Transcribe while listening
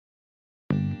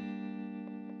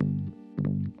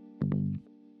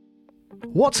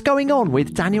What's going on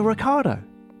with Daniel Ricciardo?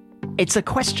 It's a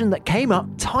question that came up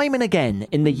time and again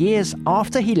in the years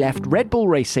after he left Red Bull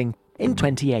Racing in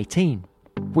 2018.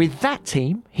 With that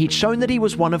team, he'd shown that he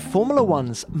was one of Formula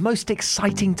One's most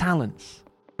exciting talents.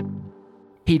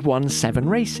 He'd won 7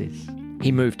 races.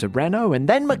 He moved to Renault and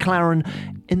then McLaren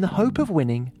in the hope of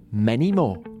winning many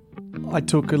more. I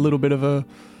took a little bit of a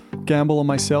gamble on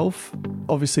myself.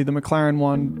 Obviously the McLaren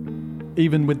one,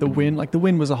 even with the win, like the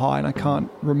win was a high and I can't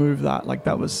remove that. I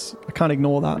can't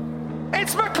ignore that.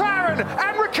 It's McLaren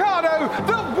and Ricciardo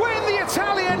that win the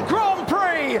Italian Grand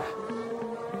Prix.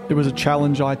 It was a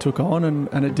challenge I took on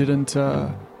and it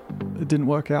didn't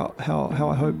work out how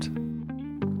I hoped.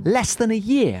 Less than a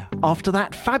year after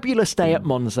that fabulous day at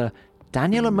Monza,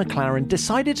 Daniel and McLaren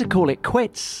decided to call it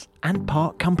quits and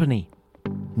part company.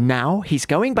 Now he's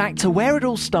going back to where it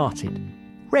all started,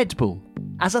 Red Bull,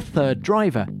 as a third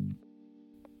driver.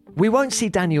 We won't see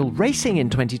Daniel racing in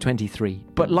 2023,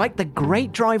 but like the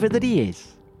great driver that he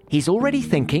is, he's already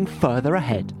thinking further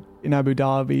ahead. In Abu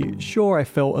Dhabi, sure, I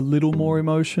felt a little more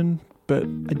emotion, but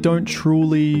I don't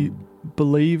truly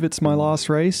believe it's my last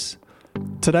race.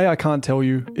 Today, I can't tell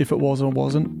you if it was or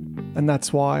wasn't, and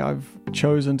that's why I've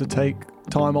chosen to take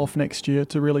time off next year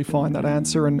to really find that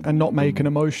answer and not make an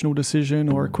emotional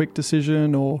decision or a quick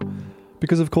decision, or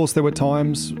because of course there were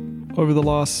times over the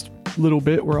last little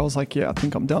bit where I was like, yeah, I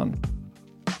think I'm done.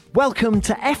 Welcome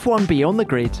to F1 Beyond the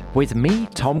Grid with me,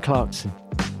 Tom Clarkson.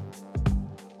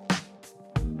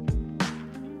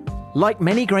 Like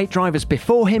many great drivers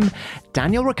before him,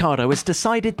 Daniel Ricciardo has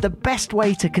decided the best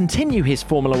way to continue his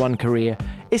Formula One career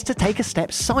is to take a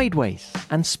step sideways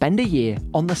and spend a year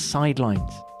on the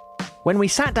sidelines. When we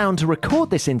sat down to record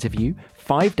this interview,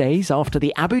 5 days after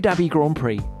the Abu Dhabi Grand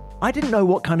Prix, I didn't know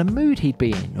what kind of mood he'd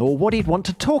be in or what he'd want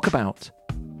to talk about.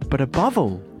 But above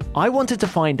all, I wanted to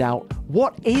find out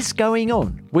what is going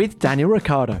on with Daniel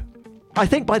Ricciardo. I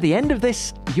think by the end of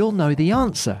this, you'll know the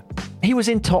answer. He was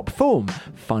in top form,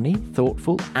 funny,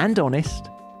 thoughtful and honest.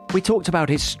 We talked about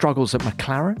his struggles at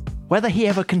McLaren, whether he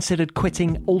ever considered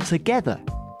quitting altogether,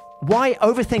 why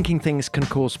overthinking things can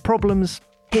cause problems,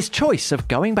 his choice of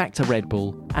going back to Red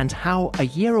Bull, and how a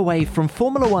year away from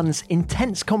Formula One's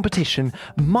intense competition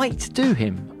might do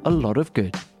him a lot of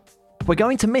good. We're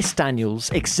going to miss Daniel's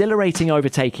exhilarating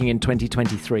overtaking in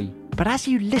 2023, but as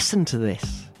you listen to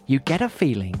this, you get a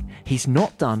feeling he's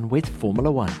not done with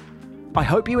Formula One. I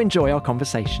hope you enjoy our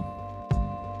conversation.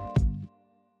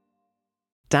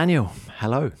 Daniel,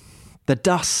 hello. The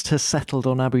dust has settled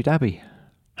on Abu Dhabi.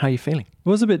 How are you feeling? It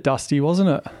was a bit dusty, wasn't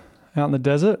it? Out in the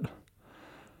desert.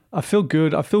 I feel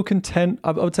good. I feel content.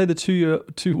 I would say the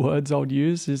two words I would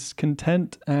use is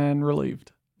content and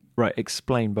relieved. Right,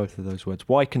 explain both of those words.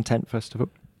 Why content, first of all?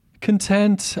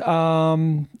 Content,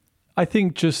 I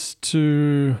think just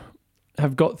to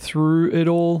have got through it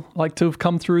all, like to have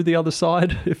come through the other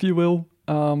side, if you will.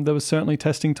 There was certainly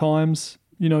testing times,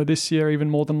 this year even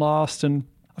more than last. And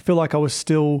I feel like I was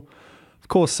still, of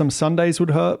course, some Sundays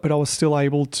would hurt, but I was still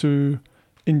able to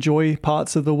enjoy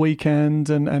parts of the weekend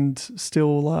and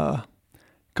still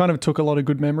kind of took a lot of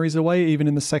good memories away, even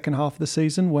in the second half of the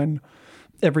season when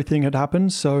everything had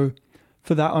happened. So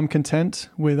for that, I'm content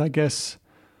with, I guess,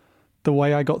 the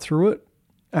way I got through it,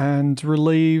 and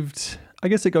relieved. I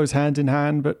guess it goes hand in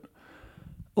hand, but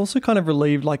also kind of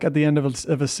relieved, like at the end of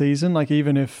a season, like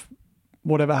even if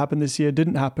whatever happened this year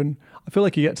didn't happen, I feel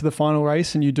like you get to the final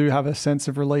race and you do have a sense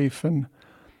of relief. And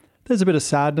there's a bit of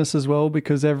sadness as well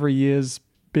because every year's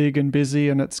big and busy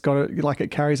and it's got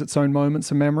it carries its own moments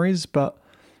and memories, but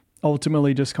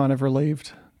ultimately just kind of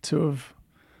relieved to have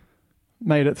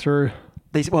made it through.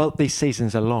 These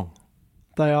seasons are long.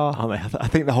 They are. I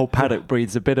think the whole paddock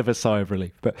breathes a bit of a sigh of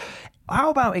relief. But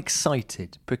how about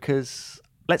excited? Because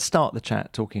let's start the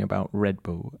chat talking about Red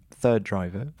Bull, third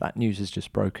driver. That news has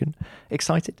just broken.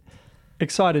 Excited?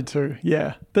 Excited too,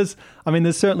 yeah. There's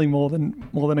certainly more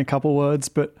than a couple words,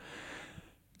 but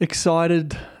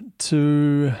excited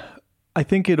to, I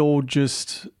think it all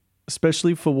just,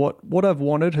 especially for what I've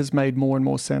wanted, has made more and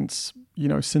more sense,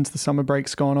 since the summer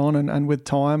break's gone on and with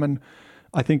time. And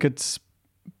I think it's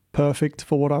perfect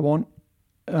for what I want.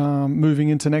 Moving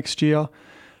into next year,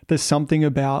 there's something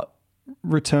about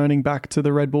returning back to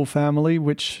the Red Bull family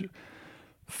which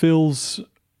feels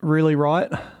really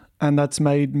right, and that's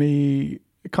made me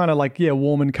kind of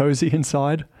warm and cozy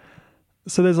inside.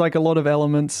 So there's a lot of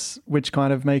elements which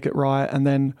kind of make it right, and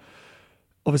then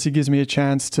obviously gives me a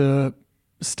chance to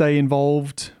stay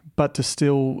involved, but to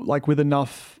still with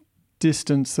enough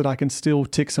distance that I can still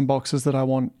tick some boxes that I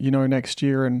want, next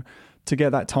year, and to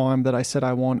get that time that I said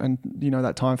I want, and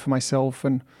that time for myself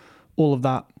and all of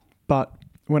that. But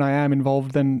when I am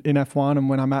involved then in F1 and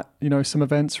when I'm at, some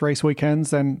events, race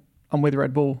weekends, then I'm with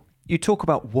Red Bull. You talk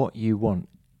about what you want.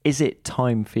 Is it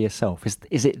time for yourself?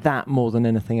 Is it that more than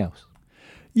anything else?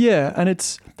 Yeah, and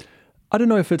I don't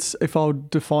know if I'll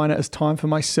define it as time for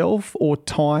myself or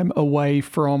time away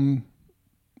from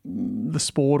the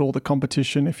sport or the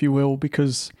competition, if you will,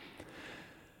 because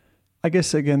I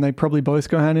guess, again, they probably both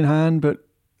go hand in hand, but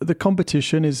the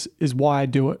competition is why I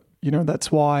do it.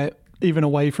 That's why, even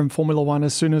away from Formula One,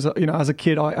 as soon as, as a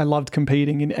kid, I loved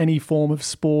competing in any form of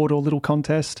sport or little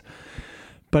contest.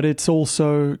 But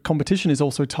competition is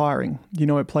also tiring.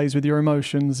 It plays with your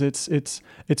emotions. It's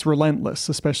relentless,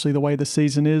 especially the way the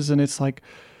season is. And it's like,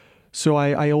 so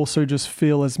I also just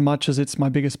feel, as much as it's my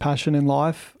biggest passion in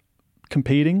life,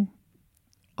 competing,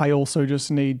 I also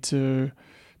just need to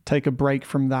take a break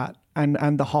from that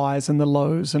and the highs and the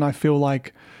lows. And I feel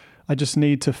like I just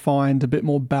need to find a bit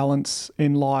more balance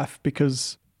in life,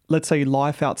 because let's say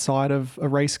life outside of a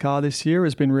race car this year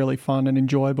has been really fun and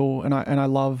enjoyable. And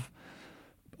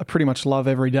I pretty much love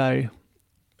every day,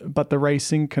 but the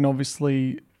racing can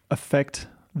obviously affect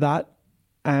that.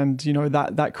 And,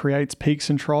 that creates peaks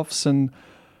and troughs, and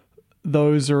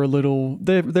those are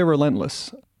they're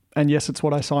relentless. And yes, it's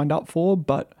what I signed up for,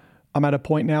 but I'm at a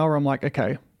point now where I'm like,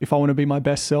 okay, if I want to be my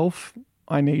best self,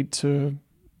 I need to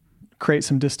create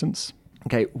some distance.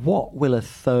 Okay, what will a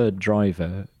third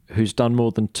driver who's done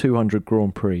more than 200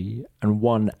 Grand Prix and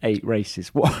won 8 races,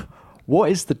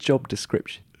 what is the job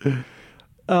description?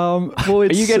 Are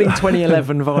you getting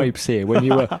 2011 vibes here when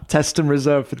you were test and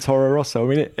reserve for Toro Rosso?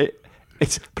 I mean,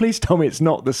 it's please tell me it's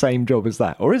not the same job as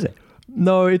that, or is it?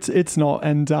 No, it's not.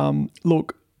 And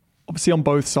look, obviously on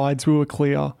both sides we were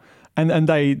clear, and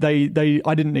they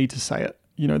I didn't need to say it.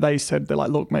 They said, they're like,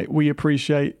 look, mate, we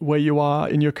appreciate where you are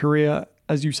in your career,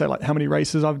 as you say, like how many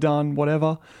races I've done,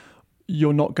 whatever.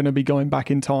 You're not going to be going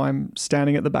back in time,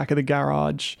 standing at the back of the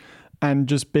garage, and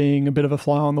just being a bit of a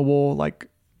fly on the wall. Like,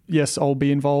 yes, I'll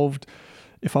be involved.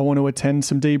 If I want to attend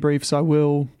some debriefs, I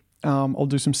will. I'll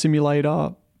do some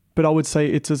simulator. But I would say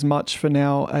it's as much for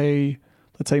now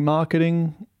let's say,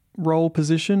 marketing role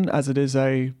position as it is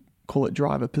a, call it,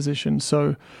 driver position.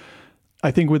 So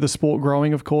I think with the sport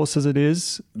growing, of course, as it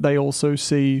is, they also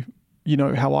see,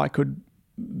 how I could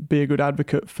be a good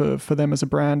advocate for them as a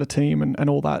brand, a team, and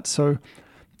all that. So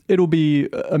it'll be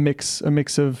a mix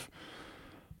of,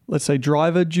 let's say,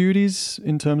 driver duties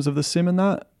in terms of the sim and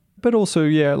that. But also,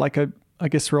 yeah, like I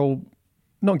guess I'll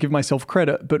not give myself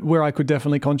credit, but where I could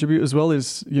definitely contribute as well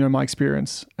is, my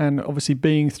experience. And obviously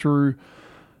being through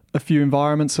a few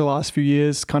environments the last few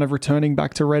years, kind of returning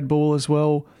back to Red Bull as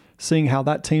well, seeing how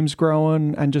that team's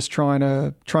growing, and just trying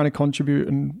to contribute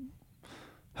and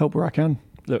help where I can.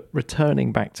 Look,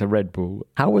 returning back to Red Bull,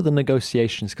 how were the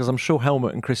negotiations? Because I'm sure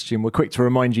Helmut and Christian were quick to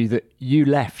remind you that you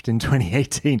left in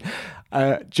 2018.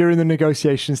 During the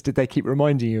negotiations, did they keep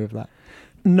reminding you of that?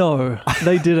 No,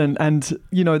 they didn't. And,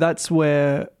 that's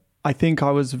where I think I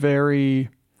was very,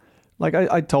 like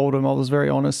I told them, I was very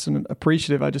honest and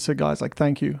appreciative. I just said, guys,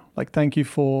 thank you. Thank you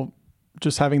for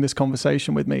just having this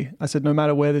conversation with me. I said, no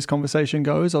matter where this conversation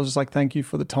goes, I was just like, thank you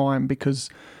for the time, because,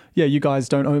 yeah, you guys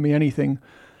don't owe me anything.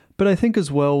 But I think as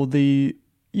well, if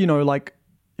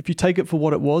you take it for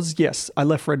what it was, yes, I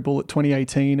left Red Bull at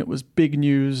 2018. It was big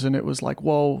news, and it was like,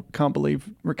 whoa, can't believe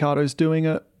Ricciardo's doing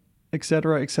it, et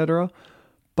cetera, et cetera.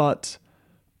 But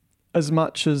as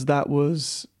much as that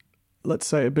was, let's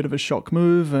say, a bit of a shock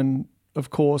move, and of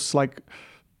course,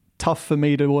 tough for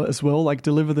me to as well,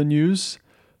 deliver the news,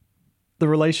 the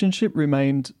relationship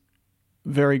remained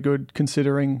very good,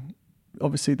 considering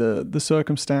obviously the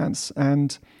circumstance.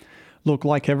 And look,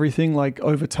 like everything,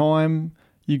 over time,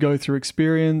 you go through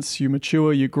experience, you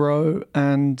mature, you grow,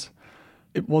 and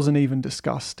it wasn't even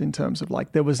discussed in terms of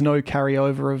there was no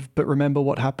carryover of, but remember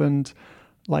what happened,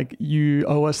 you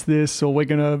owe us this, or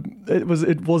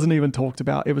it wasn't even talked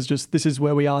about. It was just, this is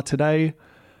where we are today,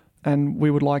 and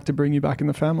we would like to bring you back in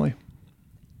the family.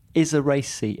 Is a race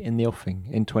seat in the offing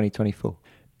in 2024?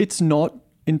 It's not,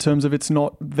 in terms of, it's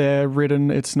not there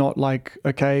written. It's not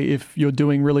okay, if you're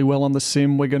doing really well on the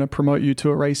sim, we're going to promote you to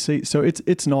a race seat. So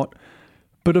it's not.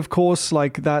 But of course,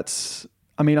 that's,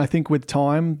 I think with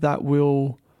time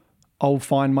I'll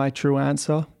find my true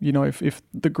answer. If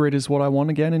the grid is what I want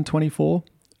again in 24.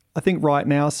 I think right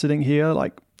now, sitting here,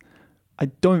 I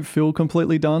don't feel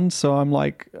completely done. So I'm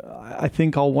I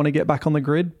think I'll want to get back on the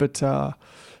grid, but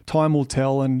time will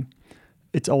tell. And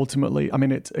it's ultimately,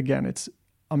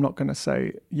 I'm not going to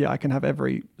say, yeah, I can have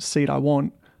every seat I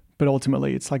want, but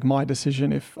ultimately it's my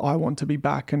decision if I want to be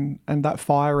back, and that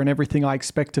fire and everything I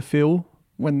expect to feel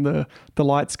when the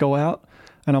lights go out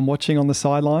and I'm watching on the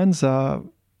sidelines,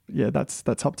 yeah, that's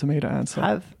up to me to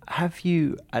answer. Have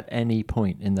you at any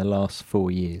point in the last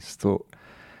 4 years thought,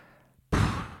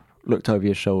 looked over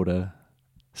your shoulder,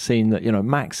 seen that, you know,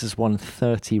 Max has won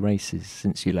 30 races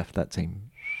since you left that team?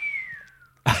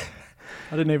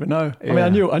 I didn't even know. I mean, I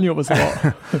knew it was a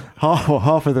lot.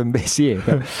 half of them this year.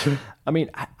 But, I mean,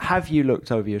 have you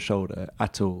looked over your shoulder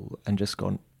at all and just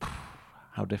gone,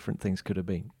 how different things could have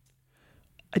been?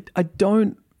 I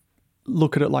don't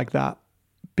look at it like that,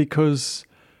 because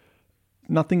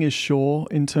nothing is sure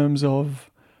in terms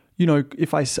of, you know,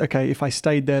 if I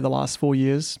stayed there the last 4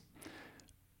 years,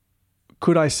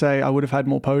 could I say I would have had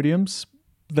more podiums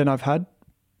than I've had?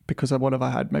 Because of what have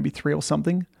I had? Maybe 3 or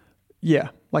something? Yeah,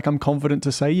 like I'm confident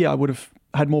to say, yeah, I would have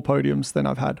had more podiums than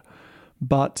I've had.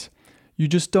 But you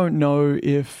just don't know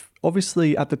if,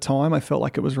 obviously at the time I felt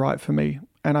like it was right for me,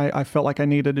 and I felt like I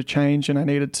needed a change and I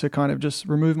needed to kind of just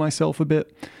remove myself a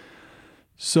bit.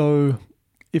 So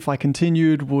if I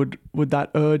continued, would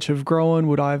that urge have grown?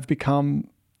 Would I have become,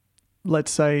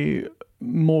 let's say,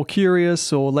 more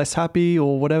curious or less happy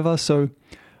or whatever? So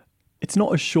it's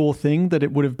not a sure thing that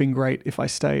it would have been great if I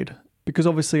stayed, because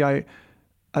obviously I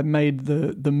made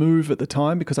the move at the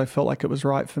time because I felt like it was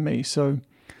right for me. So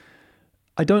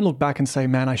I don't look back and say,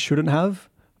 man, I shouldn't have.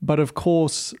 But of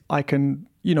course I can,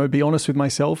 you know, be honest with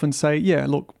myself and say, yeah,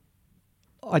 look,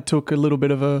 I took a little bit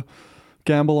of a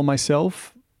gamble on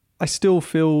myself. I still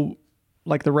feel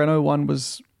like the Renault one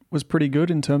was pretty good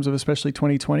in terms of especially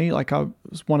 2020. Like it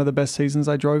was one of the best seasons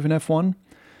I drove in F1.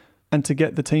 And to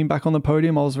get the team back on the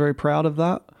podium, I was very proud of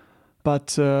that.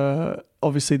 But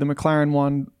obviously the McLaren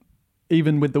one,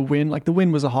 even with the win, like the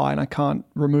win was a high and I can't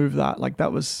remove that. Like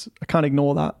I can't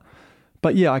ignore that.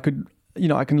 But yeah, I can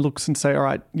look and say, all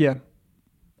right, yeah,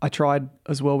 I tried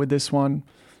as well with this one.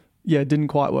 Yeah, it didn't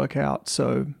quite work out.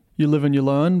 So you live and you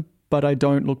learn, but I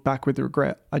don't look back with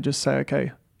regret. I just say,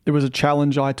 okay, it was a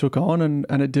challenge I took on and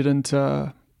it didn't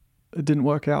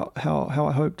work out how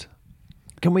I hoped.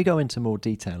 Can we go into more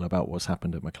detail about what's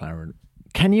happened at McLaren?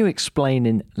 Can you explain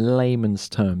in layman's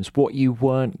terms what you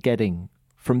weren't getting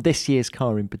from this year's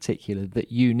car in particular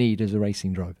that you need as a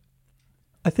racing driver?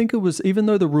 I think it was, even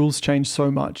though the rules changed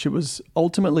so much, it was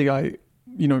ultimately I,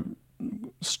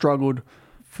 struggled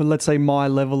for, let's say, my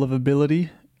level of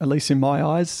ability, at least in my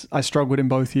eyes. I struggled in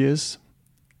both years.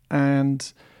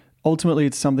 And ultimately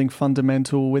it's something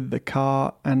fundamental with the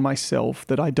car and myself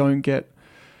that I don't get.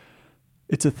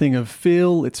 It's a thing of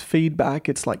feel, it's feedback,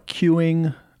 it's like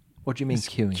cueing. What do you mean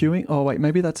cueing? Cueing? Oh, wait,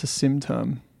 maybe that's a sim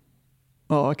term.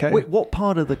 Oh, okay. Wait, what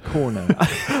part of the corner?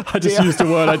 I just used a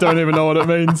word. I don't even know what it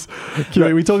means.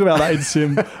 Cueing, we talk about that in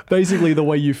sim. Basically, the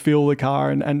way you feel the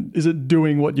car and is it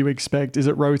doing what you expect? Is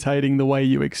it rotating the way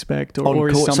you expect? Or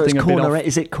is something a bit off?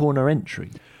 Is it corner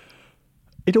entry?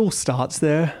 It all starts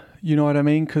there. You know what I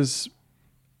mean? Because,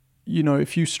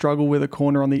 if you struggle with a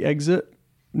corner on the exit,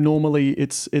 normally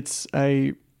it's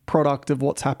a product of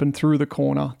what's happened through the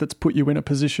corner that's put you in a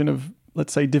position of,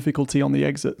 let's say, difficulty on the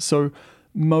exit. So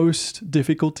most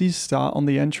difficulties start on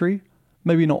the entry,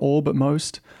 maybe not all, but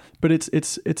most. But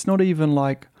it's not even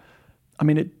like, I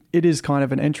mean, it is kind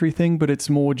of an entry thing, but it's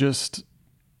more just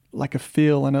like a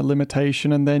feel and a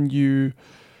limitation. And then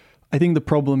I think the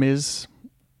problem is,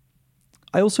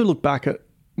 I also look back at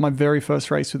my very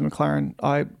first race with McLaren.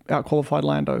 I outqualified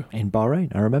Lando. In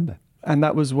Bahrain, I remember. And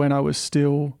that was when I was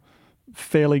still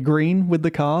fairly green with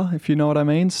the car, if you know what I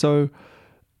mean. So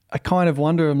I kind of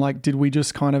wonder, I'm like, did we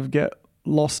just kind of get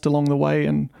lost along the way?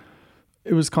 And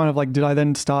it was kind of like, did I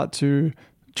then start to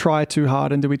try too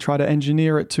hard, and did we try to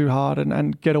engineer it too hard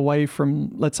and get away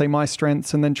from, let's say, my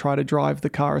strengths and then try to drive the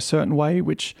car a certain way,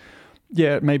 which,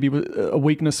 yeah, maybe was a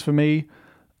weakness for me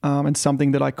and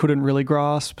something that I couldn't really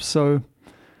grasp. So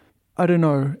I don't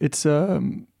know. It's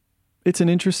an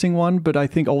interesting one, but I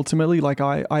think ultimately, like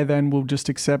I then will just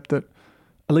accept that,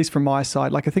 at least from my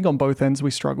side, like I think on both ends we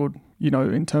struggled,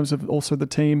 in terms of also the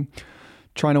team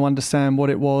trying to understand what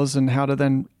it was and how to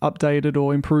then update it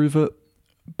or improve it.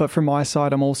 But from my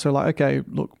side, I'm also like, okay,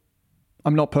 look,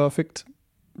 I'm not perfect.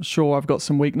 Sure, I've got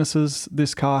some weaknesses.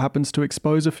 This car happens to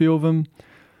expose a few of them.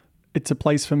 It's a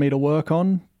place for me to work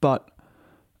on, but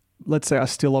let's say I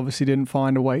still obviously didn't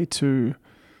find a way to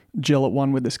gel at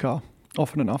one with this car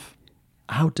often enough.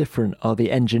 How different are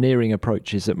the engineering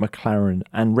approaches at McLaren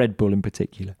and Red Bull in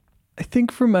particular? I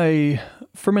think from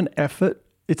an effort,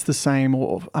 it's the same.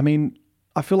 Or I mean,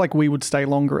 I feel like we would stay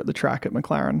longer at the track at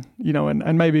McLaren,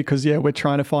 and maybe because, yeah, we're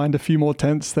trying to find a few more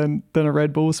tenths than a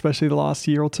Red Bull, especially the last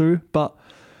year or two. But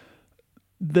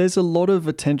there's a lot of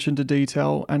attention to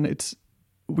detail, and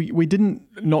we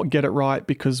didn't not get it right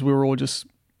because we were all just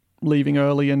leaving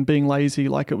early and being lazy.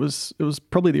 Like it was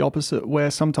probably the opposite,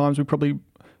 where sometimes we probably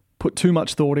put too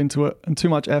much thought into it and too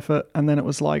much effort. And then it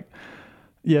was like,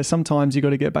 yeah, sometimes you got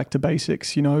to get back to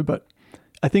basics, but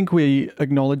I think we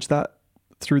acknowledged that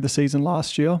through the season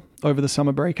last year, over the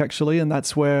summer break actually. And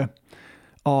that's where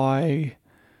my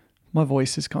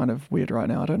voice is kind of weird right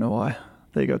now. I don't know why.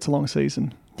 There you go. It's a long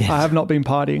season. Yes. I have not been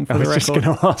partying for the record. I was just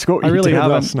going to ask what you really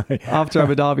haven't. After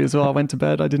Abu Dhabi as well, I went to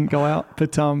bed. I didn't go out.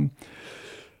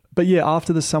 But yeah,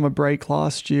 after the summer break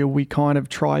last year, we kind of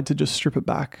tried to just strip it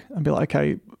back and be like,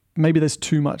 okay, maybe there's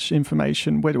too much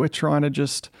information. We're trying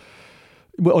to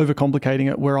we're overcomplicating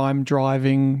it, where I'm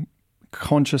driving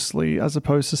consciously as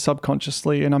opposed to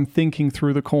subconsciously, and I'm thinking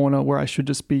through the corner where I should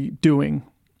just be doing.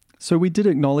 So we did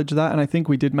acknowledge that, and I think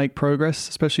we did make progress,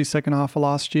 especially second half of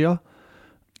last year.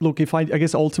 Look, I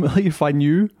guess ultimately, if I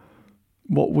knew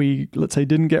what we, let's say,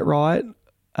 didn't get right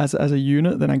as a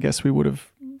unit, then I guess we would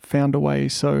have found a way.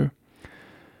 So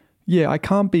yeah, I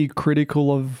can't be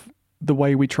critical of the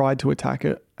way we tried to attack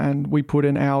it, and we put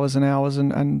in hours and hours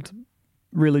and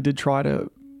really did try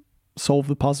to solve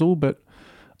the puzzle. But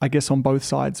I guess on both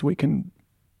sides, we can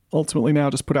ultimately now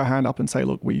just put our hand up and say,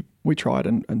 look, we tried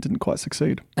and didn't quite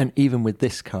succeed. And even with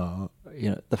this car,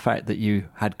 the fact that you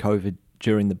had COVID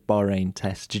during the Bahrain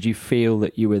test, did you feel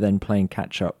that you were then playing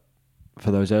catch up for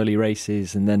those early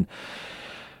races, and then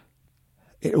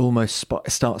it almost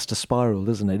starts to spiral,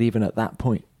 doesn't it, even at that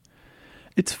point?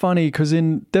 It's funny because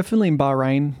definitely in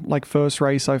Bahrain, like first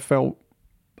race, I felt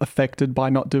affected by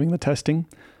not doing the testing.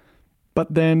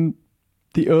 But then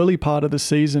the early part of the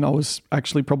season, I was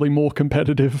actually probably more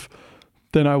competitive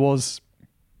than I was,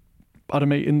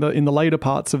 in the later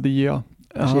parts of the year.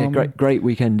 Great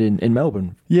weekend in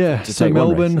Melbourne. Yeah, so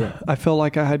Melbourne, race, yeah. I felt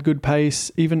like I had good pace.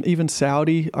 Even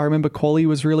Saudi, I remember quali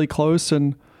was really close,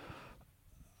 and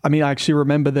I actually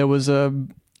remember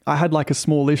I had like a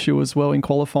small issue as well in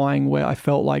qualifying where I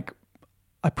felt like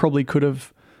I probably could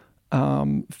have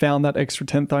found that extra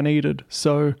 10th I needed.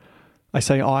 So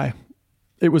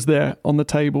it was there on the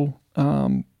table,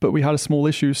 but we had a small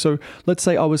issue. So let's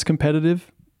say I was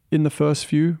competitive in the first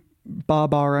few,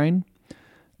 Bahrain,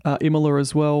 Imola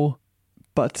as well.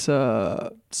 But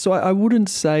so I wouldn't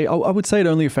say, I would say it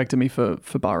only affected me for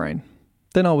Bahrain.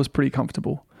 Then I was pretty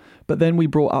comfortable. But then we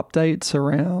brought updates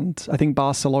around, I think,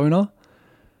 Barcelona.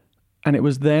 And it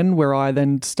was then where I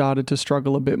then started to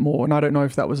struggle a bit more. And I don't know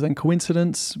if that was then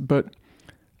coincidence, but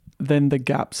then the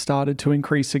gap started to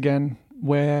increase again,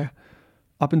 where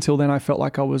up until then I felt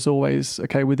like I was always,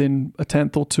 within a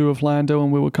 10th or 2 of Lando,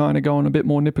 and we were kind of going a bit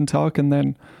more nip and tuck. And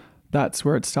then that's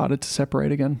where it started to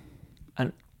separate again.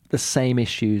 And the same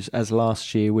issues as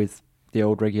last year with the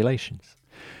old regulations?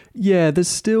 Yeah, there's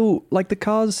still, like, the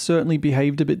cars certainly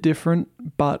behaved a bit different,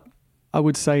 but I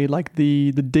would say like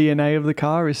the DNA of the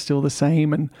car is still the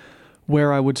same, and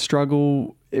where I would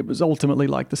struggle, it was ultimately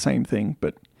like the same thing.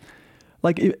 But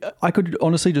like I could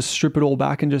honestly just strip it all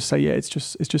back and just say, yeah, it's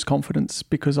just confidence,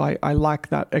 because I lack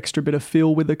that extra bit of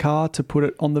feel with the car to put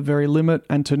it on the very limit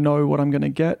and to know what I'm going to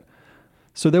get.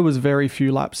 So there was very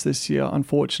few laps this year,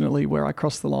 unfortunately, where I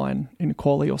crossed the line in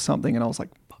quali or something and I was like,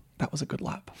 that was a good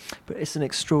lap. But it's an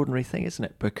extraordinary thing, isn't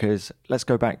it? Because let's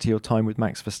go back to your time with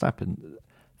Max Verstappen.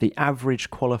 The average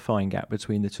qualifying gap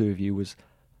between the two of you was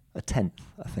a 10th,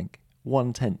 I think.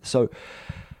 1/10. So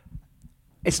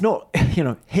it's not,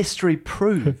 history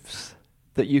proves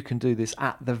that you can do this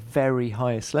at the very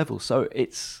highest level. So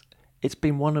it's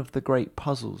been one of the great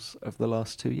puzzles of the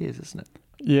last 2 years, isn't it?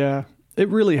 Yeah, it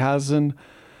really has. And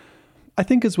I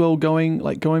think as well, going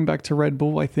back to Red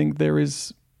Bull, I think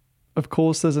there's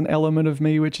an element of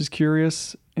me which is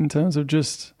curious in terms of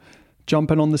just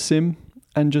jumping on the sim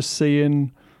and just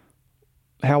seeing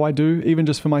how I do, even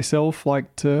just for myself,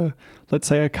 like to, let's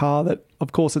say, a car that,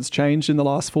 of course, it's changed in the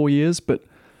last 4 years, but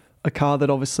a car that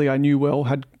obviously I knew well,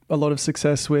 had a lot of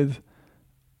success with.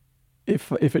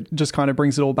 If it just kind of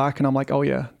brings it all back and I'm like, oh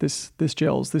yeah, this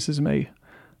gels, this is me.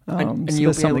 And so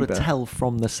you'll be able to tell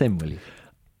from the sim, will you?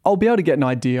 I'll be able to get an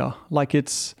idea. Like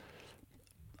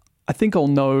I think I'll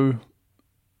know.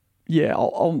 Yeah,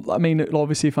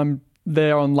 obviously if I'm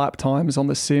there on lap times on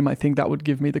the sim, I think that would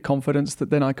give me the confidence that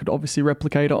then I could obviously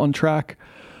replicate it on track.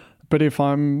 But if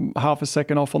I'm half a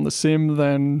second off on the sim,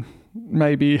 then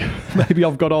maybe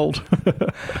I've got old.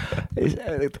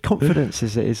 Confidence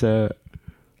is an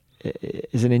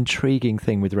intriguing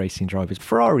thing with racing drivers.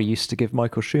 Ferrari used to give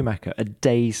Michael Schumacher a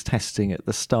day's testing at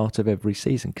the start of every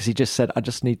season because he just said, I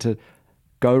just need to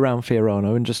go around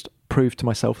Fiorano and just prove to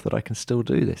myself that I can still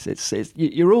do this.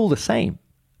 You're all the same.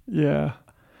 Yeah.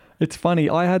 It's funny.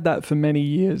 I had that for many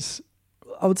years.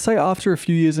 I would say after a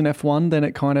few years in F1, then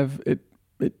it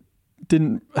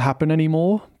didn't happen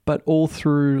anymore. But all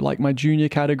through like my junior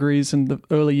categories and the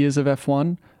early years of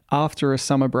F1, after a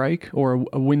summer break or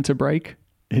a winter break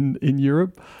in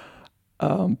Europe,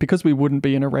 because we wouldn't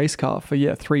be in a race car for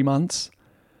 3 months,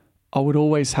 I would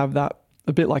always have that,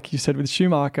 a bit like you said with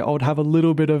Schumacher, I would have a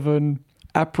little bit of an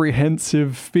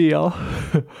apprehensive fear,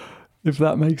 if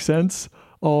that makes sense,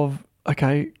 of,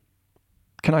 okay,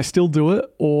 can I still do it?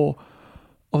 Or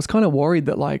I was kind of worried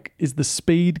that, like, is the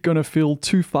speed going to feel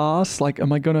too fast? Like,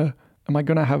 am I going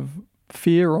to have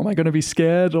fear, or am I going to be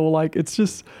scared? Or like,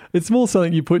 it's more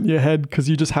something you put in your head because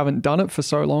you just haven't done it for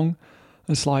so long.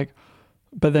 It's like,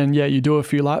 but then, you do a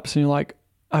few laps and you're like,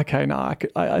 okay,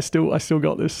 I still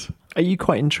got this. Are you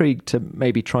quite intrigued to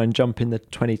maybe try and jump in the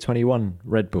 2021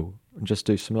 Red Bull and just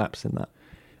do some laps in that?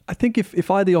 I think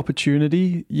if I had the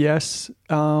opportunity, yes.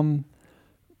 To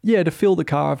fill the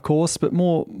car, of course, but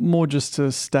more just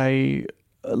to stay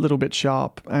a little bit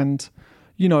sharp. And,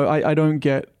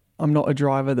 I'm not a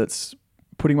driver that's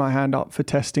putting my hand up for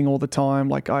testing all the time.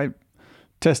 Like,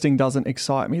 testing doesn't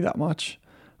excite me that much,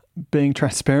 being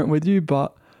transparent with you.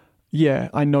 But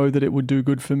I know that it would do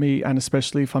good for me. And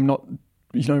especially if I'm not,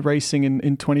 racing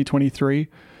in 2023,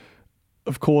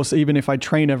 of course, even if I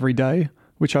train every day,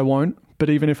 which I won't, but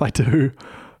even if I do,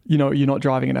 you're not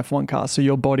driving an F1 car, so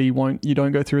your body you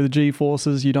don't go through the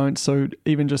G-forces, so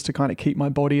even just to kind of keep my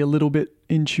body a little bit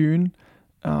in tune,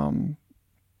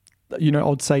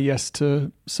 I'd say yes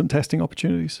to some testing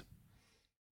opportunities.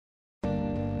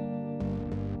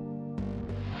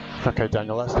 Okay,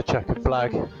 Daniel, that's the checkered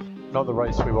flag. Not the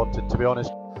race we wanted, to be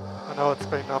honest. I know it's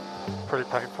been pretty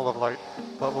painful of late,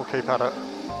 but we'll keep at it.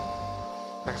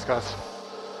 Thanks, guys.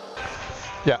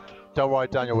 Yeah, don't worry,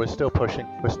 Daniel, we're still pushing.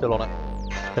 We're still on it.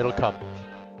 It'll come.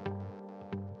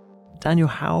 Daniel,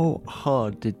 how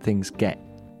hard did things get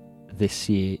this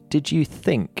year? Did you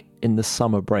think in the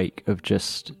summer break of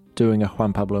just doing a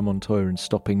Juan Pablo Montoya and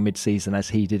stopping mid-season as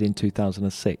he did in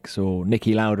 2006, or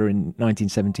Niki Lauda in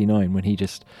 1979 when he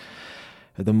just,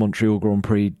 at the Montreal Grand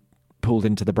Prix, pulled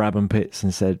into the Brabham pits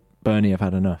and said, Bernie, I've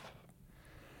had enough?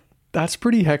 That's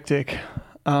pretty hectic.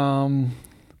 I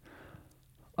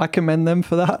commend them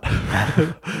for that.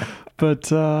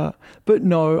 But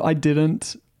no, I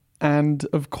didn't. And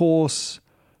of course,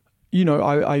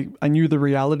 I knew the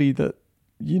reality that,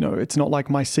 it's not like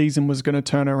my season was going to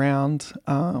turn around,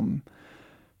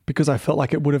 because I felt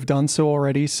like it would have done so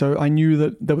already. So I knew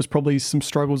that there was probably some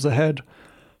struggles ahead,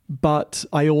 but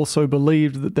I also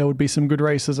believed that there would be some good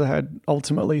races ahead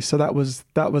ultimately. So that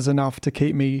was enough to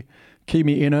keep me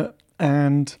in it.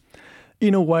 And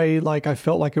in a way, like, I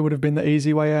felt like it would have been the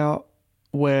easy way out,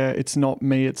 where it's not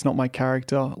me, it's not my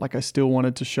character. Like, I still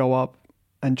wanted to show up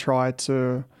and try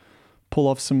to pull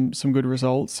off some good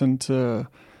results, and to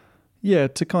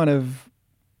kind of,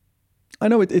 I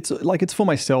know it's for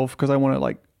myself, because I want to,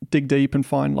 like, dig deep and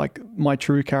find, like, my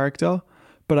true character,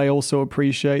 but I also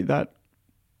appreciate that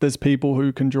there's people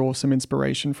who can draw some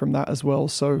inspiration from that as well.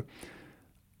 So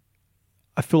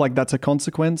I feel like that's a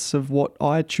consequence of what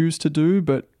I choose to do,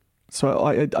 but so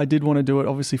I did want to do it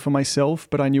obviously for myself,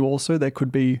 but I knew also there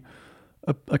could be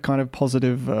a kind of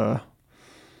positive,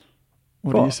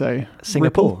 what do you say?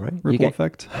 Singapore, right? Ripple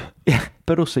effect. Yeah,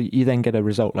 but also you then get a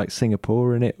result like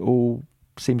Singapore and it all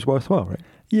seems worthwhile, right?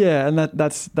 Yeah, and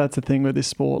that's the thing with this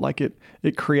sport. Like, it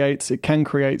can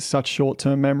create such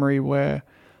short-term memory where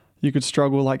you could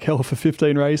struggle like hell for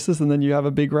 15 races, and then you have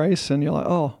a big race and you're like,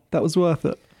 oh, that was worth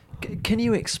it. Can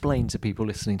you explain to people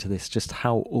listening to this just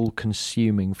how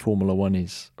all-consuming Formula One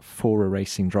is for a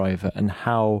racing driver, and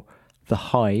how the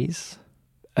highs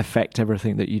affect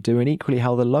everything that you do, and equally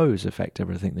how the lows affect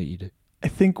everything that you do? I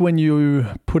think when you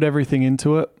put everything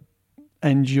into it,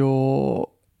 and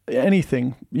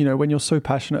anything, when you're so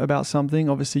passionate about something,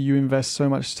 obviously you invest so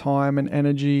much time and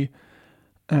energy,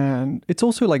 and it's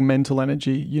also like mental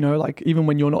energy, like even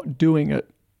when you're not doing it,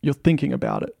 you're thinking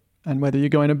about it. And whether you're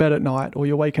going to bed at night or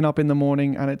you're waking up in the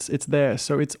morning, and it's there.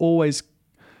 So it's always,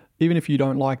 even if you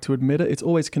don't like to admit it, it's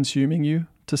always consuming you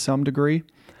to some degree.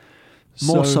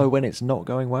 More so when it's not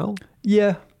going well?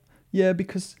 Yeah,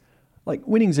 because like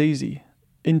winning's easy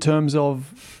in terms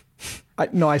of,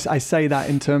 I say that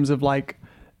in terms of like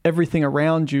everything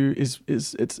around you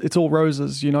it's all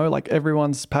roses, like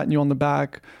everyone's patting you on the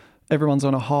back, everyone's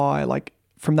on a high. Like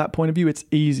from that point of view, it's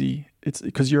easy. It's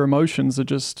because your emotions are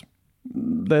just,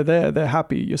 they're there, they're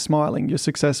happy, you're smiling, you're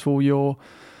successful, your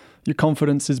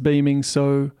confidence is beaming.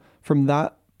 So from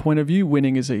that point of view,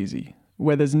 winning is easy,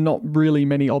 where there's not really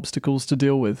many obstacles to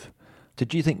deal with.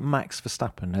 Did you think Max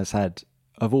Verstappen has had,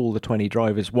 of all the 20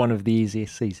 drivers, one of the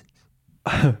easiest seasons?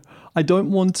 I don't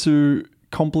want to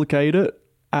complicate it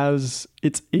as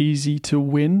it's easy to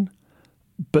win,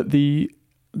 but the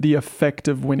the effect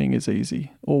of winning is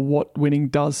easy, or what winning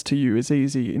does to you is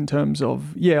easy in terms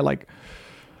of, like,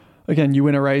 again, you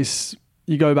win a race,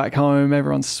 you go back home,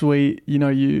 everyone's sweet,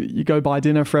 you go buy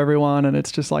dinner for everyone, and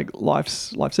it's just like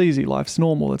life's easy, life's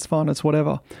normal, it's fun, it's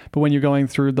whatever. But when you're going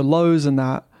through the lows and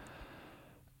that,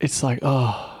 it's like,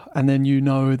 and then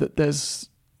that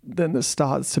there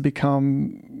starts to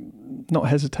become not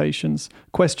hesitations,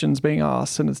 questions being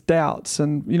asked, and it's doubts,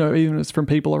 and even it's from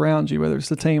people around you, whether it's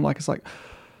the team, like it's like,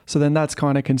 so then that's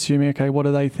kind of consuming. Okay, what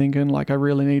are they thinking? Like, I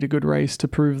really need a good race to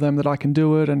prove them that I can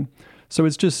do it, and so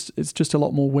it's just a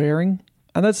lot more wearing.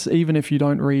 And that's even if you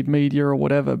don't read media or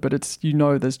whatever, but it's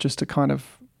there's just a kind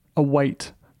of a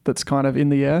weight that's kind of in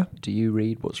the air. Do you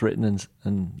read what's written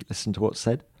and listen to what's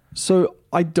said? So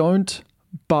I don't,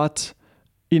 but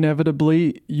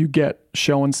inevitably you get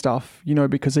shown stuff,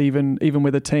 because even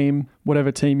with a team,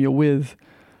 whatever team you're with,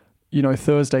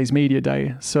 Thursday's media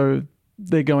day. So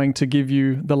they're going to give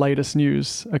you the latest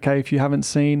news. Okay, if you haven't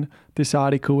seen, this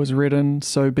article was written,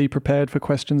 so be prepared for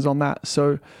questions on that.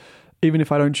 So even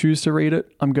if I don't choose to read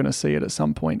it, I'm going to see it at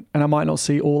some point. And I might not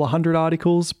see all 100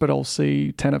 articles, but I'll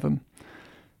see 10 of them.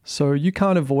 So you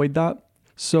can't avoid that.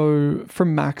 So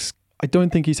from Max, I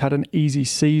don't think he's had an easy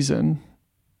season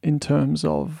in terms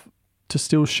of to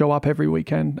still show up every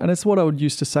weekend. And it's what I would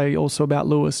used to say also about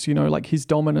Lewis, like his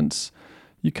dominance.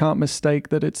 You can't mistake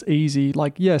that it's easy.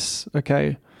 Like, yes,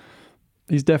 okay,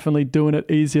 he's definitely doing it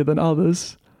easier than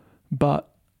others. But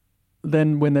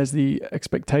then when there's the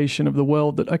expectation of the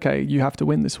world that, okay, you have to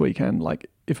win this weekend. Like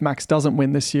if Max doesn't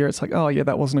win this year, it's like, oh yeah,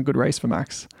 that wasn't a good race for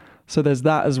Max. So there's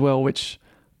that as well, which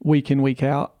week in, week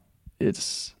out,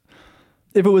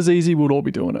 if it was easy, we'd all be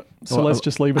doing it. So let's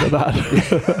just leave it at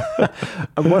that.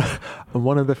 And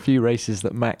one of the few races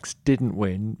that Max didn't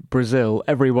win, Brazil,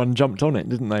 everyone jumped on it,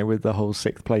 didn't they, with the whole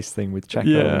 6th place thing with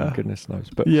Checo and goodness knows.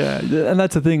 But yeah, and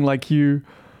that's the thing, like in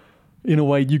a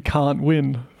way, you can't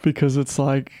win because it's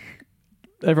like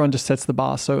everyone just sets the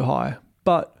bar so high.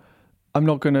 But I'm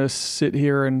not going to sit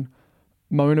here and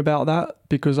moan about that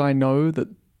because I know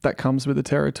that comes with the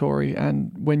territory.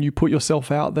 And when you put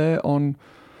yourself out there on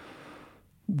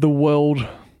the world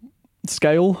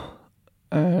scale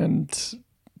and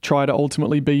try to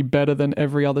ultimately be better than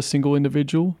every other single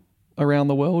individual around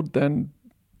the world, then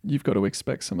you've got to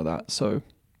expect some of that. So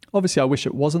obviously I wish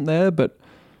it wasn't there, but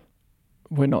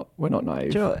we're not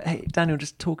naive. Do you know, hey, Daniel,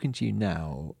 just talking to you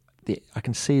now, I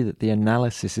can see that the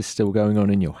analysis is still going on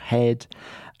in your head.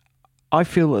 I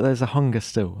feel that there's a hunger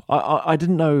still. I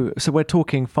didn't know. So we're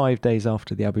talking 5 days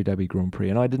after the Abu Dhabi Grand Prix,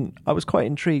 and I was quite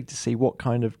intrigued to see what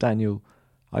kind of Daniel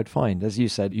I'd find. As you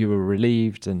said, you were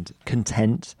relieved and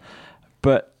content,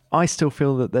 but I still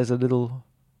feel that there's a little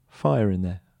fire in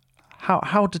there.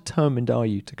 How determined are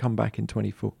you to come back in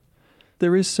 24?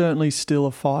 There is certainly still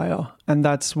a fire, and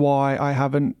that's why I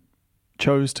haven't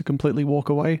chose to completely walk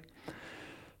away,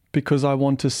 because I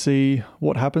want to see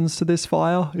what happens to this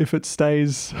fire. If it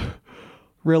stays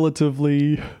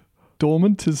relatively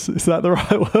dormant, is that the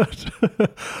right word?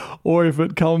 Or if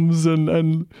it comes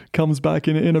and comes back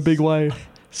in a big way.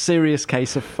 Serious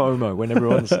case of FOMO when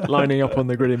everyone's lining up on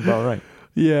the grid in Bahrain.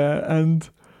 Yeah, and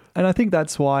I think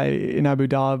that's why in Abu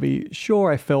Dhabi,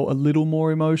 sure, I felt a little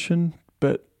more emotion,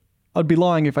 but I'd be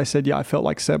lying if I said, yeah, I felt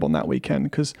like Seb on that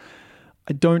weekend, because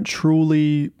I don't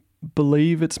truly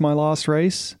believe it's my last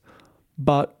race.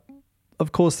 But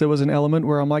of course, there was an element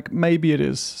where I'm like, maybe it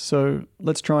is. So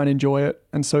let's try and enjoy it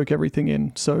and soak everything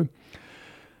in. So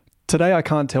today, I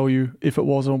can't tell you if it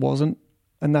was or wasn't.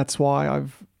 And that's why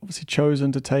I've obviously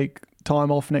chosen to take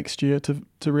time off next year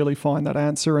to really find that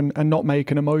answer and not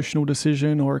make an emotional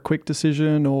decision or a quick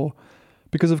decision, or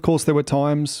because of course there were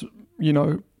times,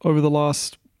 over the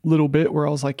last little bit where I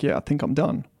was like, yeah, I think I'm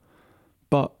done.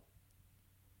 But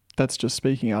that's just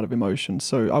speaking out of emotion.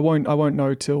 So I won't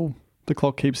know till the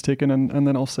clock keeps ticking and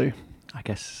then I'll see. I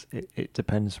guess it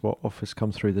depends what offers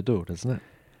come through the door, doesn't it?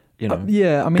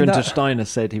 Yeah, I mean, Günther Steiner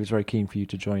said he was very keen for you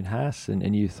to join Haas,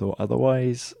 and you thought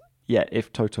otherwise. Yeah,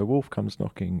 if Toto Wolff comes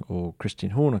knocking, or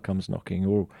Christian Horner comes knocking,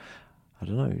 or I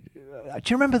don't know. Do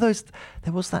you remember those?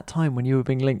 There was that time when you were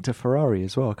being linked to Ferrari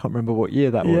as well. I can't remember what year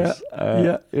that was.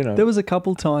 Yeah, there was a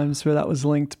couple times where that was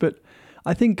linked, but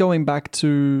I think going back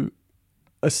to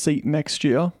a seat next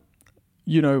year,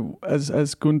 as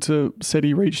Günther said,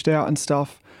 he reached out and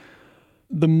stuff.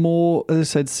 The more, as I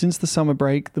said, since the summer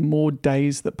break, the more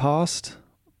days that passed,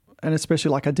 and especially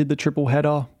like I did the triple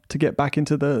header to get back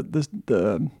into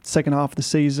the second half of the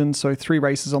season, so 3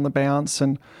 races on the bounce,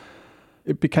 and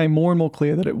it became more and more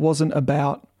clear that it wasn't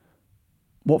about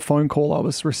what phone call I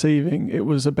was receiving. It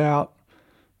was about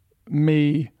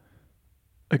me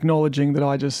acknowledging that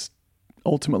I just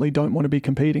ultimately don't want to be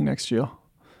competing next year.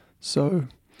 So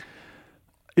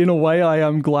in a way, I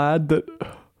am glad that,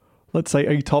 let's say,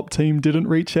 a top team didn't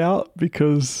reach out,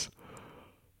 because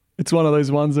it's one of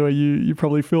those ones where you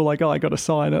probably feel like, oh, I got to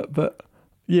sign it. But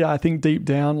yeah, I think deep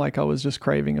down, like, I was just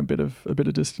craving a bit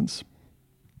of distance.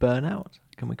 Burnout?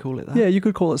 Can we call it that? Yeah, you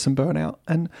could call it some burnout.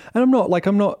 And I'm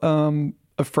not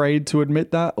afraid to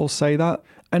admit that or say that.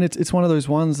 And it's one of those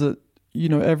ones that, you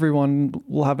know, everyone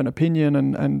will have an opinion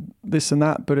and this and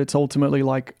that, but it's ultimately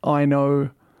like, I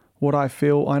know what I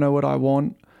feel, I know what I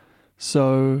want.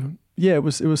 So yeah, it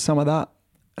was some of that.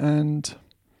 And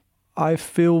I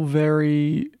feel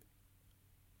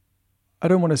I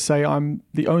don't want to say I'm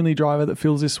the only driver that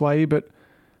feels this way, but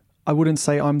I wouldn't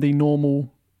say I'm the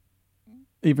normal,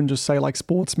 even just say like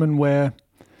sportsman, where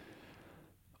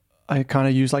I kind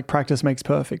of use like practice makes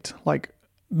perfect. Like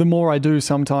the more I do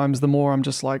sometimes, the more I'm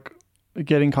just like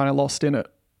getting kind of lost in it,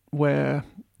 where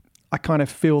I kind of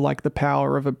feel like the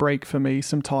power of a break for me,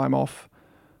 some time off,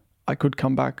 I could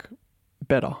come back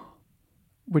better,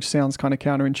 which sounds kind of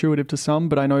counterintuitive to some,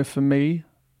 but I know for me,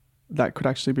 that could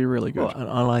actually be really good. Well,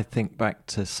 and I think back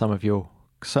to some of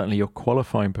certainly your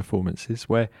qualifying performances,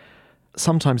 where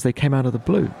sometimes they came out of the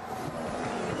blue.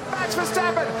 Max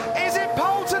Verstappen is in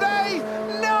pole today.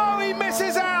 No, he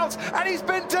misses out, and he's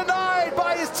been denied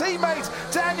by his teammate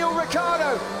Daniel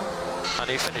Ricciardo. And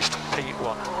he finished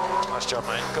P1. Nice job,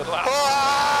 mate. Good lap.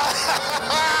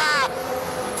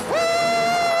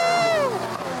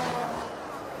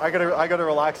 I gotta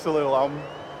relax a little. I'm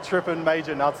tripping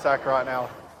major nutsack right now.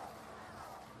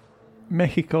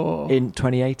 Mexico in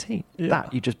 2018. Yeah.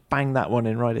 That you just banged that one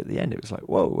in right at the end. It was like,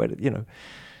 whoa, where did, you know.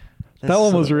 That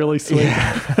one was really sweet.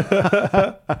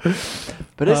 Yeah.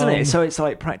 But isn't it? So it's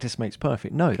like practice makes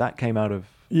perfect. No, that came out of...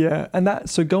 Yeah, and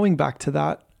so going back to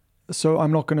that, so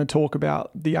I'm not going to talk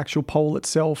about the actual pole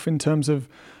itself in terms of,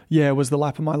 it was the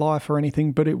lap of my life or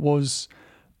anything, but I was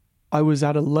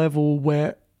at a level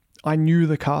where I knew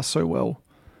the car so well.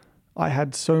 I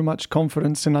had so much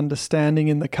confidence and understanding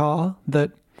in the car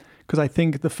that, because I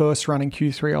think the first run in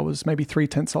Q3, I was maybe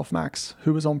 0.3 off Max,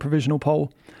 who was on provisional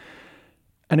pole.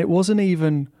 And it wasn't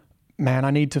even, man,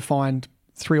 I need to find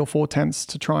 3 or 4 tenths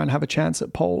to try and have a chance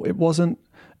at pole. It wasn't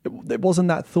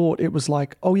that thought. It was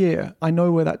like, oh yeah, I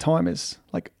know where that time is.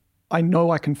 Like, I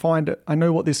know I can find it. I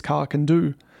know what this car can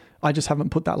do. I just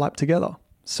haven't put that lap together.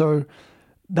 So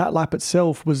that lap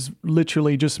itself was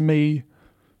literally just me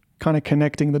kind of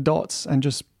connecting the dots and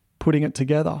just putting it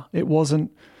together. It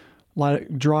wasn't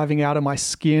like driving out of my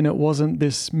skin. It wasn't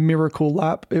this miracle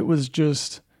lap. It was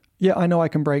just, I know I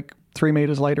can brake 3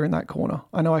 meters later in that corner.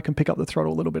 I know I can pick up the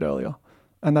throttle a little bit earlier.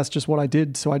 And that's just what I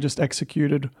did. So I just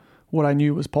executed what I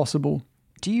knew was possible.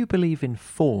 Do you believe in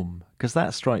form? Because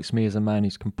that strikes me as a man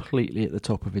who's completely at the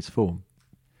top of his form.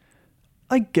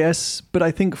 I guess, but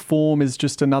I think form is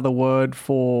just another word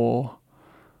for,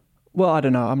 well, I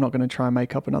don't know. I'm not going to try and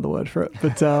make up another word for it.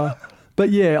 But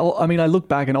yeah, I mean, I look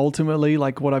back and ultimately,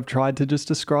 like what I've tried to just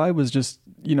describe was just,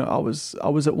 I was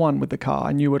at one with the car.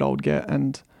 I knew what I would get.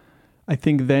 And I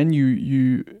think then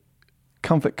you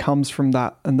comfort comes from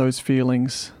that and those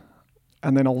feelings.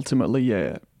 And then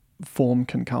ultimately, form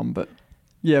can come. But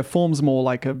yeah, form's more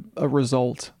like a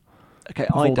result. Okay,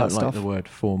 I don't like the word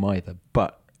form either.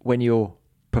 But when you're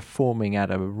performing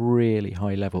at a really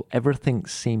high level, everything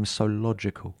seems so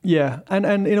logical. Yeah, and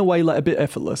in a way like a bit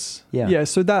effortless. Yeah,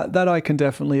 so that I can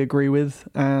definitely agree with.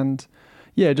 And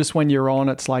yeah, just when you're on,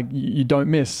 it's like you don't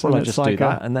miss. Well, I just do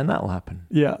that and then that'll happen.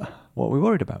 Yeah. What are we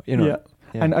worried about? Yeah.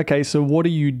 And okay, so what are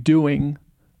you doing?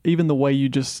 Even the way you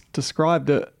just described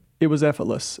it, it was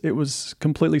effortless. It was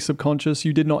completely subconscious.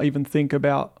 You did not even think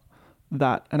about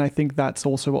that. And I think that's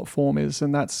also what form is.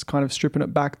 And that's kind of stripping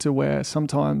it back to where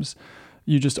sometimes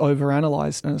you just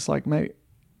overanalyze, and it's like, mate,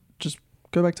 just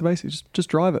go back to basics. Just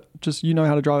drive it. Just, you know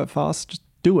how to drive it fast. Just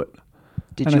do it.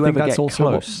 Did you ever get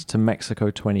close to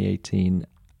Mexico 2018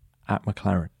 at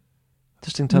McLaren?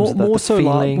 Just in terms of the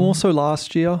feeling? More so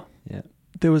last year. Yeah.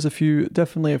 There was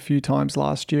definitely a few times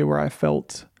last year where I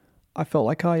felt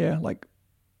like, oh yeah, like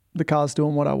the car's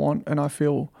doing what I want, and I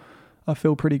feel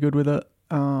pretty good with it.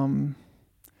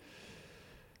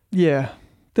 Yeah,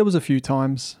 there was a few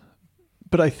times.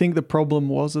 But I think the problem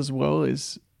was as well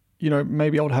is,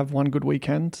 maybe I would have one good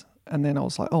weekend and then I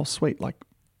was like, oh, sweet. Like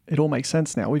it all makes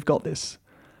sense now. We've got this.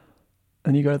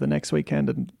 And you go to the next weekend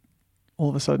and all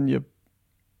of a sudden you're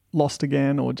lost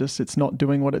again, or just it's not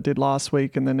doing what it did last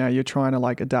week. And then now you're trying to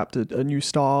like adapt a new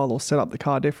style or set up the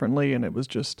car differently. And it was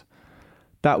just,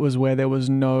 that was where there was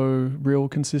no real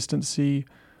consistency.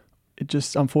 It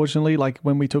just, unfortunately, like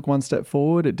when we took one step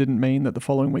forward, it didn't mean that the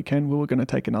following weekend we were going to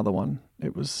take another one.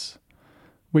 It was...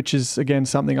 Which is, again,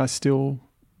 something I still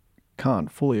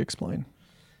can't fully explain.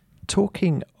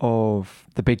 Talking of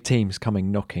the big teams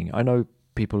coming knocking, I know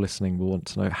people listening will want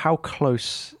to know, how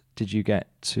close did you get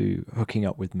to hooking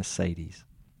up with Mercedes?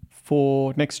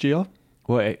 For next year?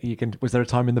 Well, was there a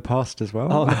time in the past as well?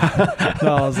 Oh,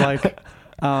 no, I was like,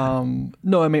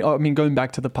 no, I mean, going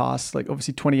back to the past, like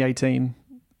obviously 2018,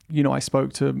 you know, I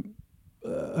spoke to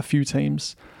a few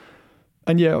teams,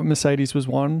 and yeah, Mercedes was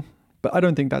one, but I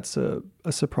don't think that's a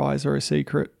surprise or a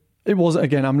secret. It was,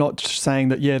 again, I'm not saying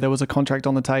that, yeah, there was a contract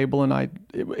on the table, and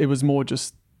it was more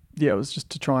just, yeah, it was just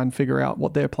to try and figure out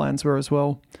what their plans were as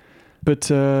well. But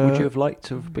would you have liked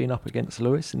to have been up against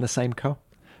Lewis in the same car?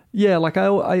 Yeah, like I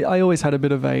always had a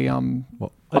bit of a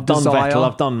I've done desire. Vettel,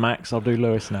 I've done Max, I'll do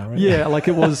Lewis now, right? Yeah, like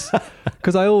it was,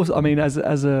 because I mean, as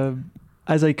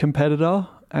a competitor,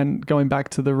 and going back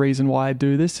to the reason why I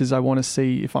do this is I want to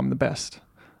see if I'm the best.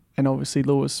 And obviously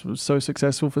Lewis was so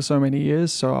successful for so many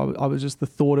years, so I was just the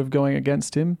thought of going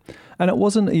against him. And it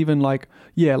wasn't even like,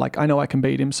 yeah, like I know I can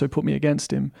beat him, so put me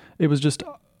against him. It was just,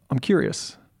 I'm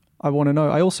curious. I want to know.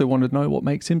 I also wanted to know what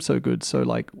makes him so good. So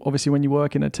like, obviously when you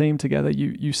work in a team together,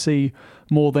 you see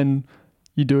more than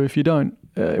you do if you don't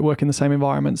work in the same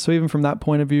environment. So even from that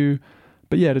point of view,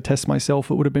 but yeah, to test myself,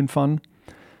 it would have been fun.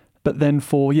 But then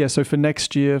for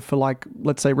next year, for like,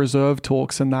 let's say reserve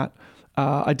talks and that,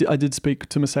 I did speak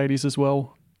to Mercedes as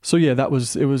well. So yeah, it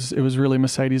was really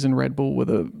Mercedes and Red Bull were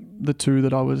the two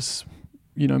that I was,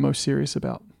 you know, most serious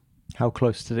about. How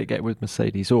close did it get with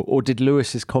Mercedes? Or did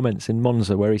Lewis's comments in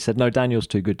Monza where he said, no, Daniel's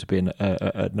too good to be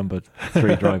a number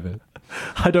 3 driver?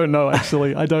 I don't know,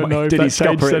 actually. I don't know if that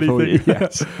changed anything.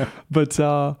 Yes.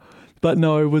 But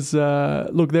no, it was,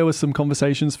 look, there was some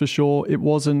conversations for sure. It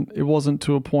wasn't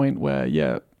to a point where,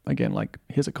 yeah, again, like,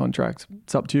 here's a contract.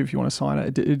 It's up to you if you want to sign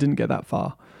it. It didn't get that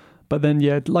far. But then,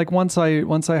 yeah, like once I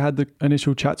had the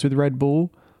initial chats with Red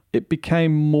Bull, it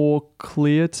became more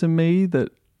clear to me that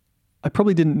I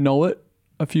probably didn't know it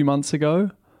a few months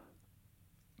ago.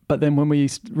 But then when we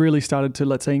really started to,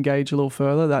 let's say, engage a little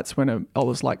further, that's when I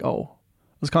was like, oh,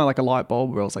 it was kind of like a light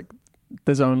bulb where I was like,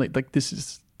 there's only, like, this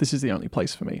is the only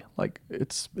place for me. Like,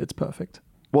 it's perfect.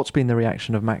 What's been the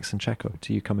reaction of Max and Checo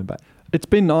to you coming back? It's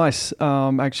been nice,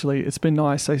 actually. It's been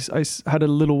nice. I had a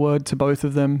little word to both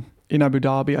of them in Abu